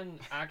anyone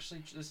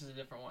actually? This is a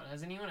different one.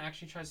 Has anyone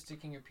actually tried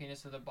sticking your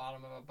penis to the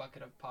bottom of a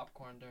bucket of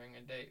popcorn during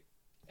a date?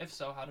 If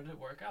so, how did it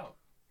work out?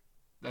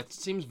 that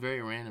seems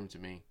very random to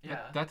me.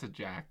 Yeah. That's a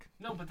jack.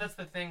 No, but that's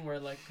the thing where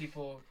like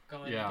people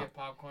go in Yeah. to get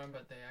popcorn,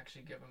 but they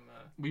actually give them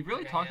a. We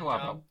really Like a talk a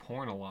lot hand about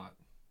porn a lot.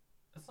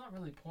 It's not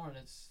really porn.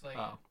 It's like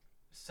Oh.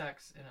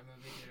 sex in a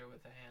movie theater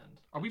with a hand.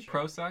 Are we Sure.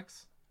 pro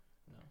sex?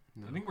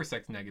 No, I think we're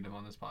sex negative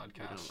on this I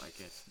podcast. don't like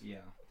it. Yeah,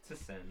 it's a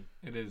sin.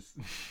 It is.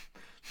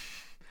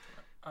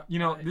 You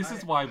know, this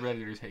is I- why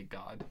Redditors hate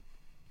God.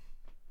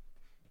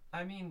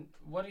 I mean,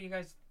 what do you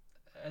guys?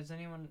 Has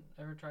anyone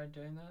ever tried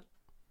doing that?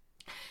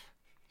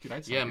 Dude,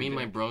 I'd Yeah, suck me and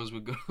your my dick. bros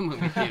would go to the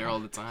movie theater all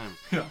the time.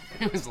 Yeah.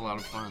 It was a lot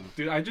of fun.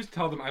 Dude, I just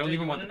tell them I don't Dude,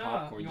 even you want the wanna know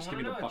popcorn. you Just give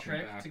wanna me the know a fucking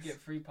trick backs. to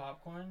get free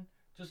popcorn?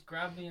 Just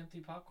grab the empty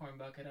popcorn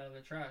bucket out of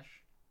the trash.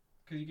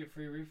 Because you get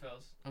free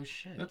refills. Oh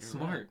shit. That's you're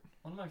smart. right.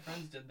 One of my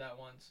friends did that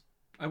once.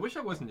 I wish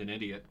I wasn't an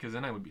idiot, because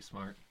then I would be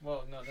smart.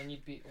 Well, no, then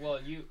you'd be... Well,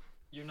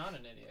 you're not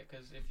an idiot,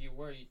 because if you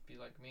were, you'd be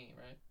like me,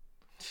 right?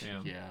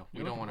 Sam. Yeah, we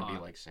You're don't want to be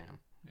hot. like Sam.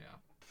 Yeah.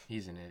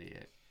 He's an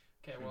idiot.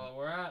 Okay, well,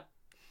 we're at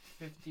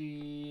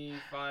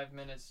 55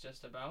 minutes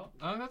just about.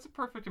 That's a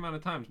perfect amount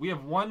of times. We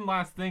have one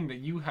last thing that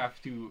you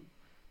have to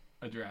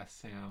address,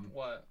 Sam.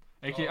 What?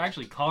 Okay, Oh.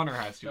 actually, Connor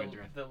has to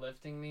address The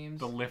lifting memes?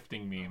 the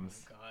lifting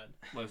memes. Oh, my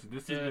God. Listen,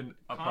 this Dude, has been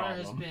a Connor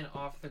has problem. been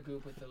off the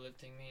goop with the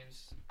lifting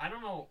memes. I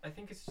don't know. I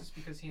think it's just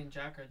because he and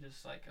Jack are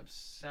just like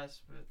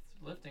obsessed with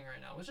lifting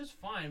right now, which is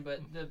fine.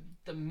 But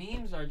the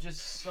memes are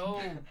just so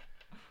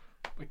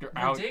Like they're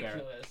out there.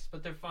 ridiculous,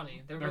 but they're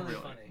funny. They're They're really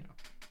really, funny.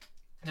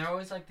 They're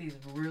always like these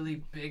really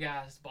big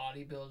ass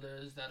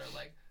bodybuilders that are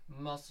like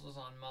muscles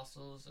on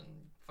muscles and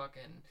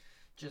fucking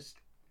just.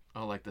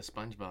 Oh, like the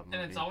SpongeBob movie.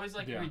 And it's always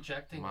like Yeah.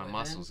 rejecting My women.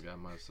 muscles got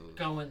muscles.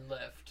 Go and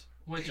lift,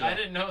 which Yeah. I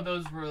didn't know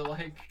those were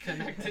like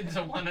connected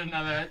to one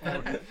another.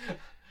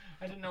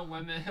 I didn't know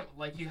women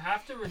like you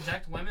have to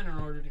reject women in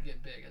order to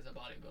get big as a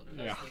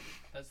bodybuilder. Yeah.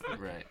 That's the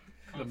Right.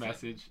 The concept.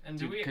 message. And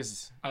do we?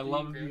 Because I Do you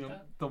love agree with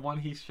that? the one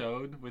he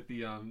showed with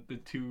the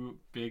two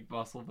big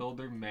muscle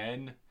builder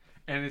men,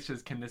 and it's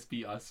just, can this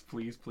be us,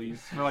 please,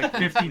 please, for like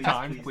 50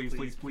 times, please.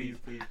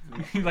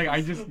 He's like,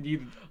 I just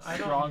need a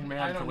strong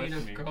man I to don't need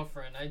lift a me.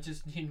 girlfriend. I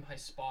just need my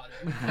spotter.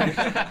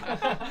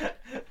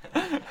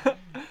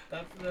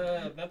 That's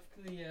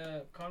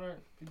the Connor.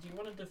 Do you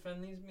want to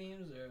defend these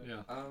memes or?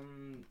 Yeah,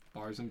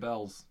 bars and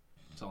bells.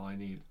 That's all I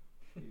need.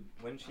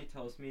 When she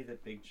tells me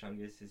that Big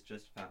Chungus is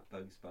just Fat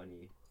Bugs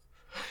Bunny,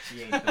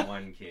 she ain't the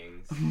one,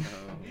 Kings.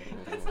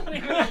 That's not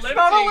even It's a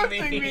not a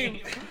lifting lifting meme.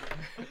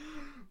 meme.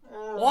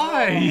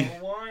 Why?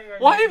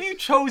 Why have you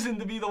chosen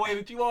to be the way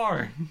that you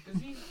are?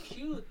 Because he's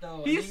cute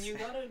though. I He's- mean, you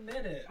gotta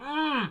admit it.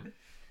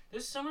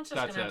 There's so much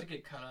that's That's gonna have it. to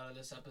get cut out of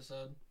this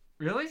episode.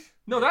 Really?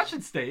 No, that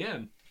should stay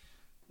in.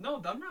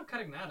 No, I'm not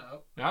cutting that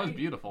out. That was I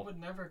beautiful. would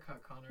never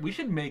cut Connor. We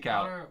should make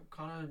out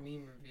Connor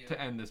meme review. to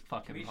end this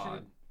fucking We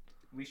pod.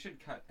 We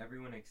should cut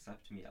everyone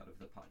except me out of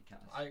the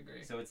podcast. I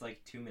agree. So it's like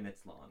 2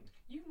 minutes long.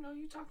 You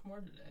talked more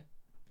today.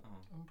 Oh,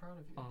 I'm proud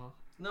of you. Uh-huh.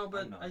 No,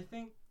 but I'm not. I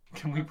think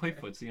Can we play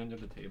footsie under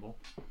the table?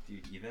 do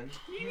you even?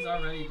 he's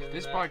already doing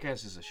this that.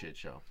 podcast is a shit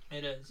show.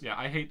 It is. Yeah,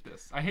 I hate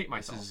this. I hate This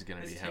myself. is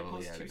gonna This be heavily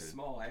table's too edited.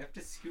 small. I have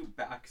to scoot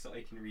back so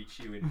I can reach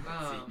you and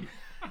Um,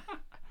 see.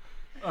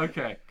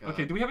 Okay. God.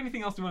 Okay. Do we have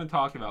anything else we want to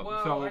talk about?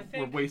 Well, so I we're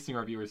think- wasting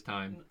our viewers'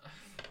 time.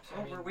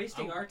 Oh, we're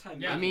wasting our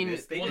time. Yeah, I making mean,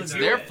 this. They well, it's didn't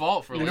do their do it.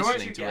 fault for You know what?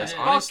 listening to Yeah. us.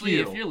 Fuck Honestly,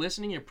 you. if you're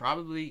listening, you're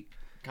probably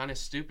kind of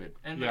stupid.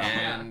 And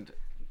Yeah. And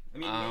I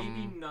mean,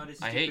 maybe not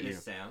as I stupid hate you.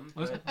 as Sam,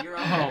 Let's- but you're Oh.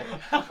 out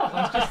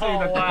Let's just say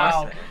that the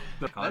wow. best.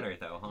 The, Connor,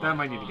 though, huh? that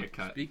might need to get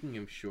cut. speaking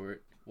of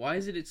short, why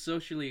is it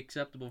socially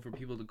acceptable for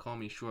people to call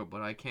me short,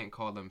 but I can't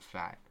call them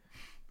fat?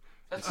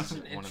 That's This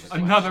just is an one of the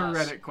interesting Another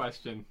question. Reddit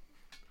question.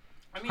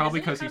 I mean, Probably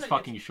isn't it because he's kinda-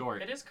 fucking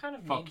short. It is kind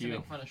of Fuck mean to you.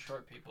 make fun of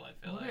short people. I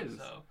feel It like is.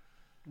 so.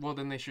 Well,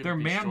 then they should They're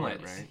be short,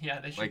 manlets. right? Yeah,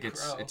 they should Like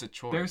grow. it's a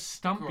chore. They're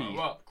stumpy. Grow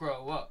up,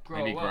 grow up, grow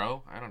Maybe up.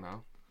 grow. I don't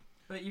know.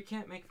 But you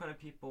can't make fun of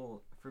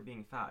people for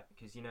being fat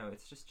because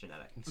it's just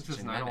genetic. It's It's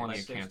just I don't want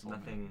to genetics. get There's canceled.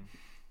 nothing.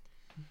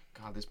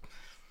 God, this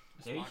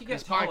Yeah, you could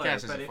this get taller, podcast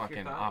is but if you're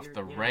fucking fat, off you're,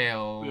 the you know-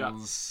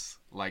 rails,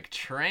 like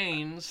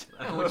trains,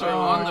 Oh. which are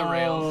on the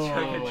rails.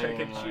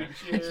 Chugga,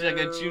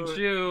 Chugga choo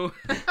choo.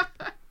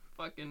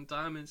 Fucking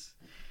Thomas.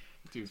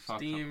 Dude, fuck.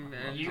 Steam off.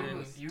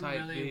 engine. You Type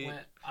really beat.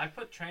 went. I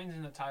put trains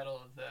in the title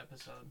of the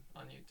episode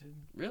on YouTube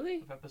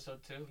Really? of episode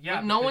 2. Yeah,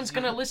 Yeah, no because one's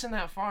gonna you- listen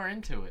that far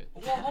into it.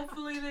 Well,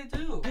 hopefully they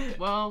do.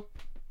 Well,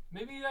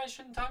 Maybe you guys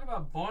shouldn't talk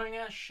about boring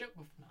ass shit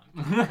with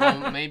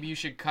well, maybe you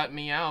should cut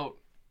me out.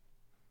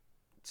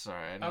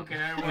 Sorry, I don't. Okay,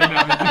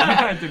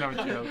 I I didn't have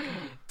a joke.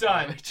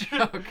 Done.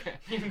 Okay.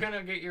 You're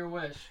gonna get your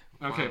wish.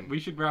 Okay, Fine. we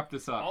should wrap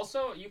this up.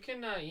 Also, you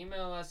can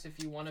email us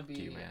if you want to be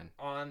you, man.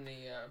 on the.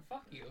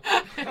 Fuck you.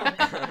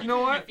 You know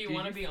what? If you Dude,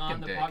 want to you be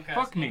on the fucking dick. podcast,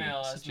 Fuck me. email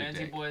us Such a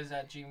dick.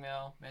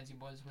 manzyboys@gmail.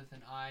 Manzyboys with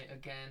an I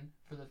again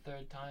for the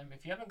 3rd time.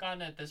 If you haven't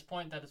gotten it at this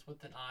point that it's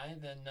with an I,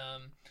 then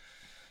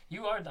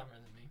you are dumber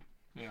than me.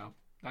 Yeah,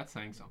 that's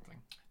saying something.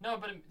 No,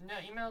 but no,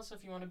 email us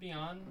if you want to be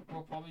on.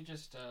 We'll probably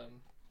just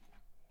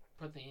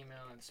put the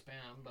email in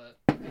spam, but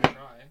we can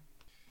try.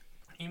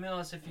 Email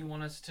us if you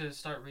want us to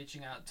start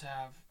reaching out to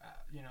have,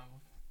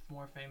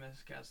 more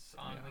famous guests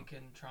on. Yeah. We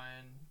can try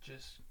and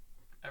just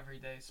every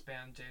day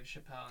spam Dave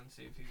Chappelle and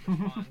see if he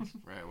responds.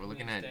 Right, we're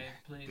looking Please, at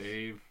Dave,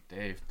 please.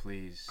 Dave,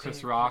 please. Chris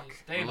Dave, Rock. please.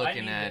 Dave, We're I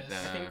looking need at,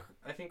 this.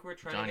 I think we're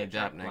trying Johnny to get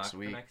Jack Depp Black next for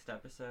week. next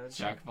episode.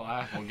 Jack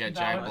Black. We'll get That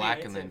Jack would-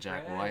 Black and then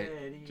Jack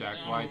White. Jack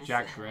White,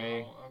 Jack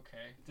Gray. Oh,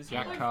 okay. Does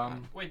Jack he play,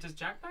 Cum. Wait, does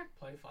Jack Black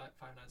play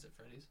Five Nights at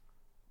Freddy's?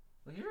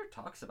 Well, he sure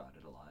talks about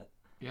it a lot.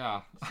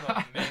 Yeah.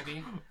 So,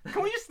 maybe.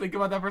 Can we just think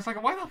about that for a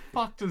second? Why the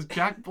fuck does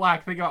Jack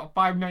Black think about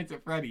Five Nights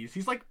at Freddy's?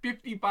 He's like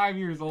 55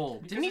 years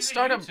old. Didn't he he's a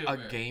start a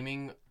YouTuber.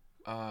 gaming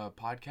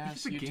podcast.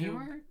 He's a YouTube.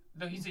 gamer.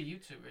 No, he's a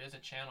YouTuber. He has a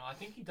channel. I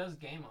think he does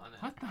game on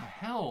it. What the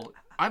hell?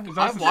 I've Is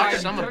that watched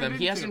what some of turned them.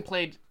 He into? hasn't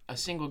played a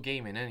single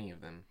game in any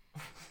of them.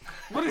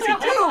 What does he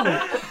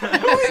do?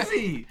 Who is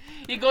he?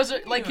 He goes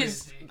like Who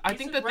his. is he? I He's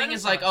think a the thing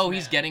is like, Renaissance oh, man.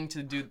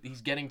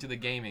 he's getting to the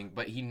gaming,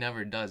 but he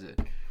never does it.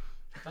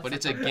 That's But the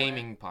it's a point.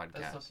 gaming podcast.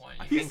 That's the point.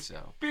 I He's- think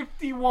so.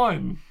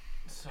 51.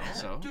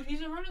 So? Dude,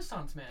 he's a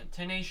Renaissance man.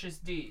 Tenacious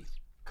D,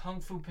 Kung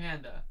Fu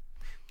Panda,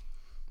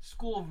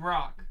 School of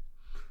Rock,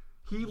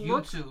 He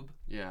looks. YouTube.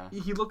 Yeah.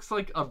 He looks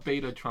like a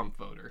beta Trump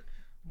voter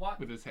What?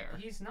 with his hair.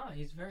 He's not.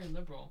 He's very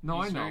liberal. No,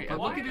 I He's know, very but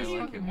Why look are, at his you,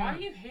 fucking why hair.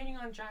 are you hating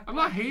on Jack I'm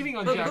Black? not hating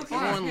on But Jack look at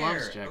Black. his Everyone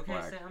loves hair, Jack okay,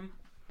 Black. Sam?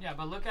 Yeah,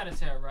 but look at his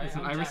hair, right?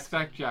 Listen, I'm I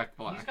respect Jackson. Jack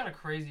Black. He's got a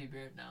crazy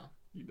beard now.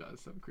 He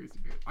does have a crazy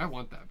beard. I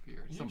want that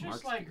beard. You're Some just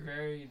Mark's like beard.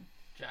 very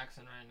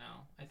Jackson right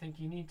now. I think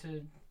you need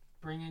to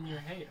bring in your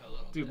hate a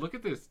little Dude, bit. look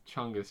at this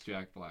Chungus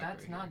Jack Black.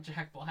 That's right not here.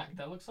 Jack Black.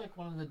 That looks like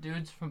one of the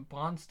dudes from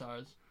Pawn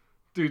Stars.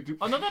 Dude,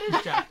 Oh no, that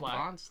is Jack Black.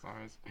 Pawn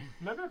Stars.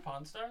 Remember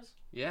Pawn Stars?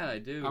 Yeah, I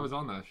do. I was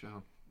on that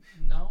show.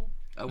 No.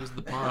 I was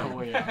the Oh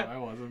pawn. yeah, I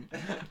wasn't.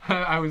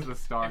 I was the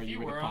star. If you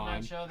were the were on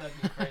pawn. that show,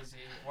 that'd be crazy.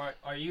 Or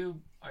are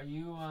you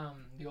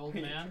the old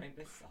man?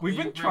 We've You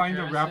been Rick trying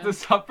to wrap Harrison?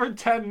 this up for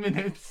 10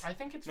 minutes. I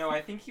think it's No,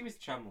 I think he was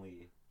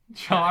Chumley.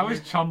 I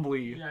was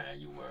Chumbly. Yeah,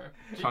 you were.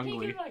 Did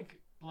Chungly. he get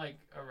like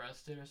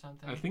arrested or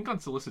something? I think on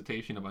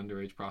solicitation of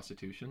underage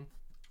prostitution.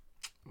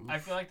 I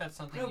feel like that's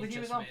something No, you but he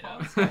just was on made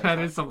Pawn up. Stars. That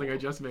is That's something I cool.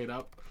 just made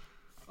up.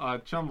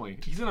 Chumley.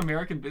 He's an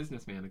American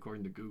businessman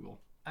according to Google.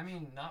 I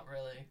mean, not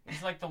really.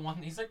 He's like the one.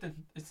 He's like the.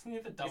 Isn't he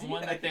the dumb Isn't he-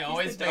 one I that they think he's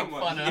always the make dumb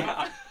fun one, of?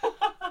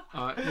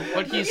 yeah.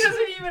 But he he's-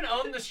 doesn't even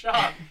own the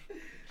shop.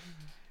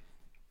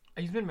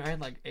 He's been married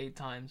like 8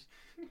 times.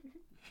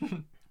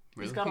 Really?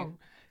 He's got a.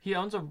 He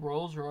owns a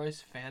Rolls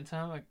Royce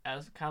Phantom, like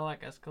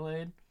Cadillac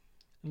Escalade,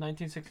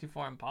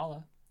 1964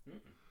 Impala.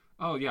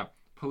 Oh yeah.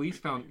 Police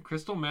found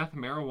crystal meth,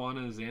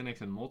 marijuana,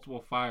 Xanax, and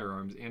multiple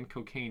firearms and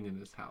cocaine in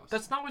his house.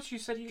 That's not what you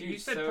said. You Dude,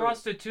 said so-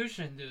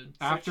 prostitution, dude.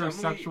 after Chumley-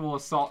 sexual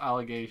assault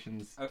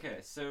allegations. Okay,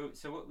 so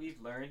what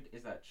we've learned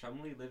is that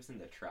Chumley lives in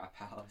the trap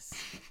house.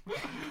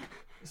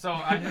 So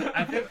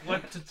I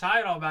think to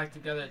tie it all back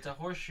together, it's a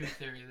horseshoe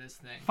theory. This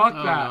thing. Fuck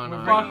No, that. no, no,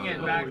 We're Fuck bringing it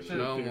the back horseshoe to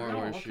No theory. more No,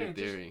 horseshoe okay,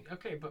 theory.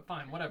 okay, but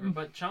fine, whatever.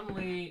 But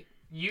Chumley,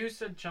 you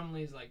said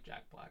Chumley's like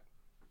Jack Black.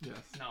 Yes.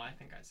 No, I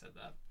think I said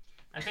that.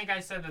 I think I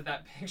said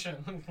that picture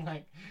looked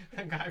like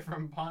the guy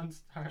from Pawn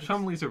Stars.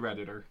 Chumley's a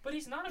redditor. But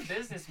he's not a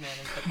businessman.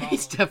 Is the problem.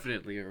 He's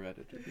definitely a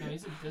redditor. No,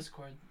 he's a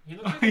Discord. He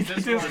looks like He's a a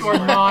Discord. Discord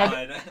mod.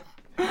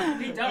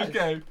 mod. He does.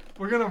 Okay,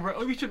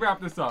 we should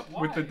wrap this up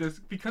with the Why?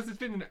 disc because it's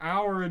been an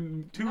hour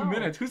and 2 No.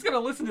 minutes. Who's gonna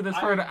listen to this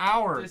for an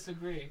hour?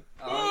 Disagree.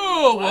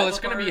 Oh, well, it's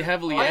gonna be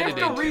heavily I have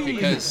to edited read.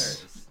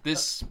 because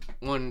this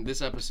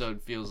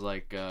episode feels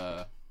like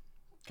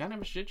kind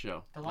of a shit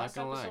show. The Not last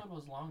gonna lie. episode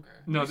was longer.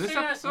 No, You this say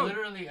that episode-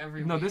 literally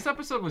every No, week. this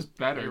episode was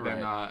better You're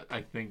than right.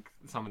 I think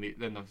some of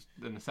than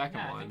the second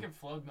Yeah, I one. think it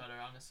flowed better,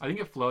 honestly. I think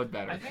it flowed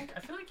better. I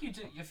feel like you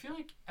do. I feel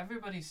like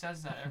everybody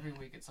says that every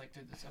week. It's like,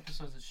 dude, this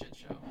episode's a shit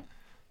show.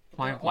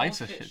 My They're all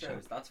life's a shit shit show.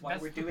 shows. That's why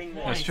That's we're the doing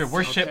point. this. That's true.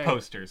 We're shit Okay.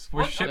 posters.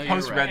 We're What- shit no,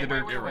 post you're right.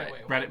 Redditor.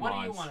 Wait. Reddit What do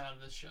you mods. want out of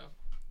this show?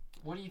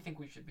 What do you think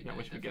we should be Yeah, doing?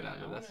 what should we get out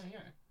of differently? I this? wanna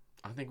hear.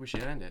 I think we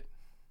should end it.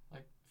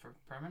 Like for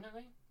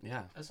permanently?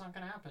 Yeah. That's not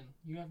gonna happen.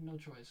 You have no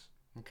choice.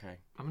 Okay.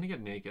 I'm gonna get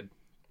naked.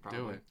 Probably.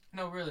 Do it.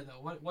 No, really though.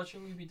 What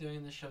should we be doing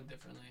in this show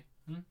differently?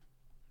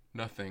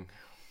 Nothing.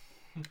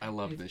 I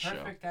love It's this show.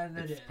 perfect as it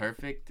It's is.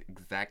 perfect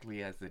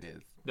exactly as it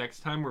is. Next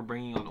time we're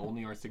bringing on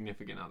only our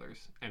significant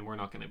others, and we're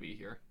not gonna be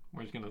here.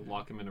 We're just gonna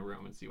lock them in a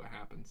room and see what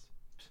happens.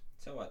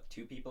 So what?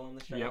 2 people on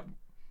the show? Yep.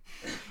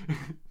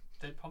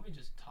 They'd probably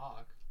just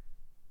talk.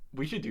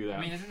 We should do that.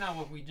 I mean, isn't that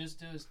what we just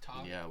do? Is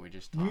talk? Yeah, we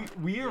just talk.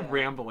 we are Yeah.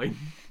 rambling.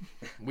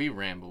 We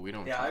ramble. We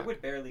don't Yeah, talk. I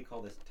would barely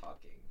call this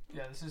talking.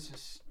 Yeah, this is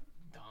just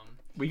dumb.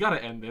 We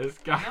gotta end this,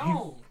 guys.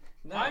 No,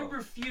 No. I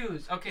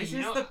refuse. Okay, This you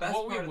is know the best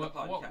what we part of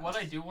the what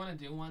I podcast. do want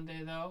to do one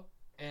day though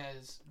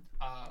is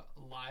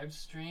live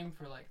stream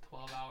for like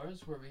 12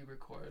 hours where we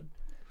record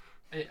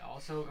it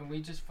also, and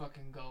we just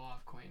fucking go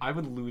off Queen. I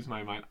would lose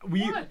my mind.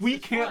 We What? we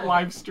It's can't fun.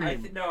 live stream.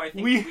 I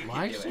think We- could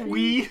Live do it. stream?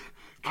 We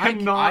I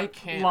cannot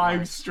can't live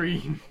live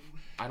stream.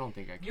 I don't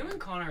think I can. You and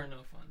Connor are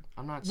no fun.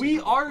 I'm not. We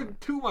suitable are for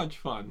it. too much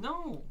fun.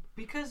 No,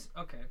 because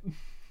okay,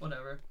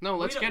 whatever. No,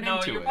 let's get No,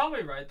 into you're it.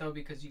 probably right though,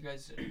 because you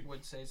guys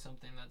would say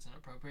something that's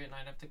inappropriate, and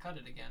I'd have to cut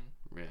it again.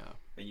 Yeah.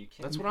 But you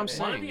can't That's what put I'm it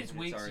saying. One in of these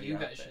when it's weeks, already you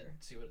out guys there.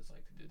 should see what it's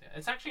like to do that.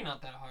 It's actually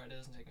not that hard. It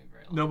doesn't take me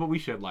very long. No, but we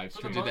should live For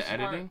stream. Do the most part-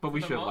 editing? But we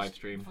for the should most- live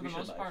stream. For We the should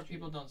most live part, stream.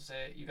 people don't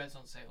say it. You guys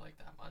don't say it like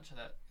that much.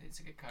 That it's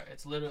a good cut.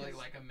 It's literally Because-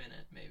 like a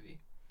minute, maybe.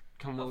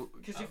 Come on,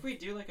 Because if we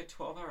do like a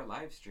 12-hour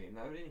live stream,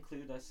 that would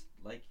include us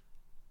like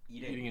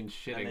eating, eating and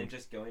and then shitting.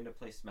 just going to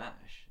play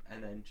Smash,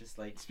 and then just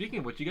like Speaking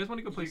of which, you guys want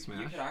to go play you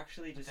Smash? could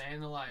actually just Day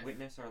in the life.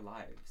 witness our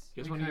lives.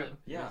 You guys we want to could. go?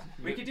 Yeah,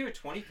 we could do a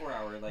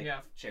 24-hour like Yeah.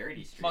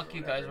 charity stream. Fuck or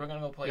you guys. whatever. We're gonna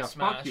go play Yeah,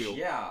 Smash. fuck you.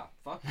 Yeah,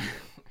 fuck you.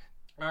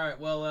 All right.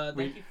 Well, thank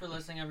Wait. you for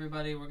listening,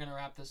 everybody. We're gonna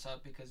wrap this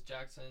up because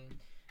Jackson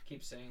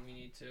keeps saying we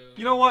need to.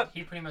 You know what?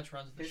 He pretty much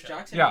runs the Because show.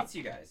 Jackson Yeah. hates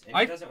you guys, and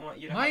I- he doesn't want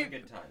you to my- have a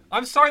good time.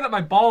 I'm sorry that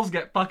my balls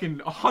get fucking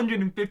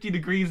 150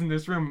 degrees in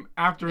this room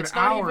after It's an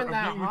not hour even of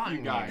that being with hot you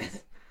in here.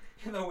 guys.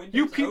 The window's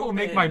You people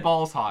make open. my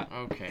balls hot.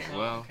 Okay, Oh,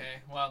 well,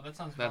 okay. Well, that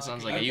sounds. that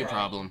sounds okay. like a you Okay.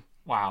 problem.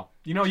 Wow.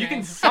 You know, you can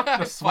James. suck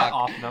the sweat Fuck.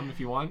 off them if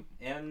you want.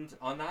 And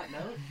on that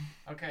note,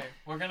 Okay,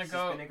 we're gonna This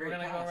has go. been a We're great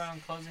gonna go cast.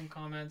 around closing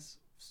comments,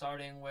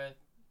 starting with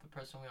the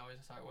person we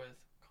always start with,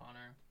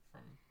 Connor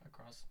from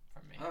across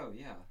from me. oh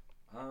yeah,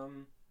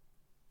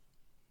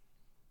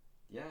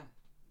 yeah.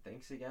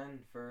 Thanks again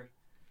for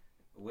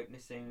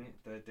witnessing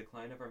the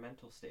decline of our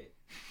mental state.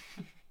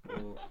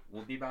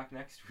 We'll be back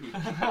next week.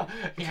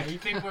 Yeah, you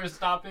think we're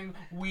stopping?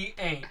 We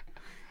ain't.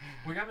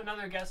 We have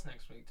another guest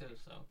next week too,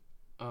 so.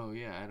 Oh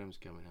yeah, Adam's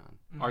coming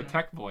on. Our Mhm.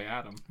 tech boy,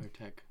 Adam. Our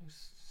tech.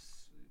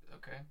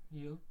 Okay,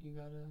 you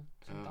got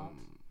some thoughts?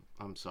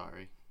 I'm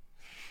sorry.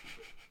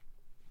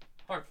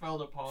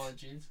 Heartfelt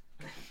apologies.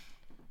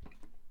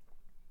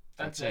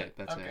 That's it.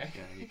 That's okay. it.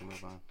 Yeah, you can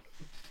move on.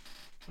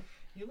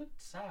 You look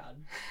sad.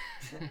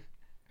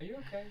 Are you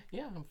okay?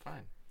 Yeah, I'm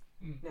fine.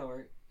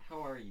 No, how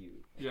are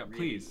you? Yeah, Really?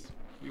 please.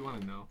 We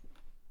want to know.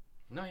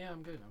 No, yeah,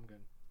 I'm good. I'm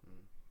good.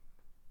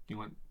 Do you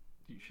want?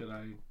 Should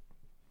I,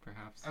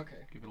 perhaps?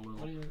 Okay. Give it a What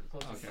little. are your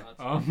closing Okay.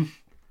 thoughts?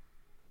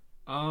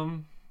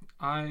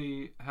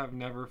 I have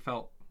never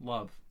felt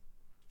love.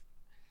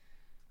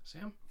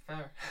 Sam?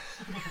 Fair.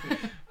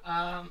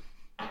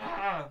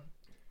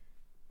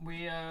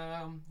 We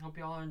hope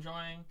y'all are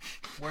enjoying.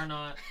 We're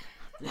not.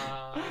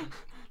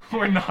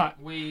 We're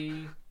not.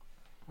 We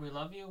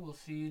love you. We'll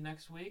see you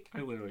next week.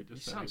 I literally You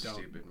just said sound I don't.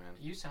 stupid, man.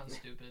 You sound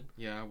stupid.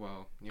 Yeah,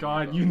 well.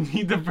 God, you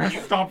need to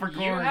press stop You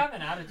recording. have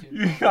an attitude. You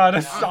problem. gotta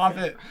Yeah. stop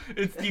it.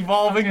 It's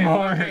devolving Okay,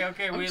 more.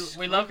 okay. I'm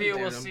We love you.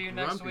 grumpy, We'll Dad. see I'm you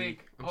next grumpy.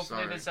 week. I'm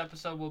Hopefully sorry. this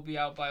episode will be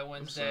out by I'm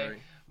Wednesday.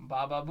 sorry.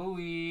 Baba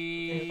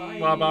booey. Okay, bye.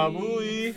 Baba booey.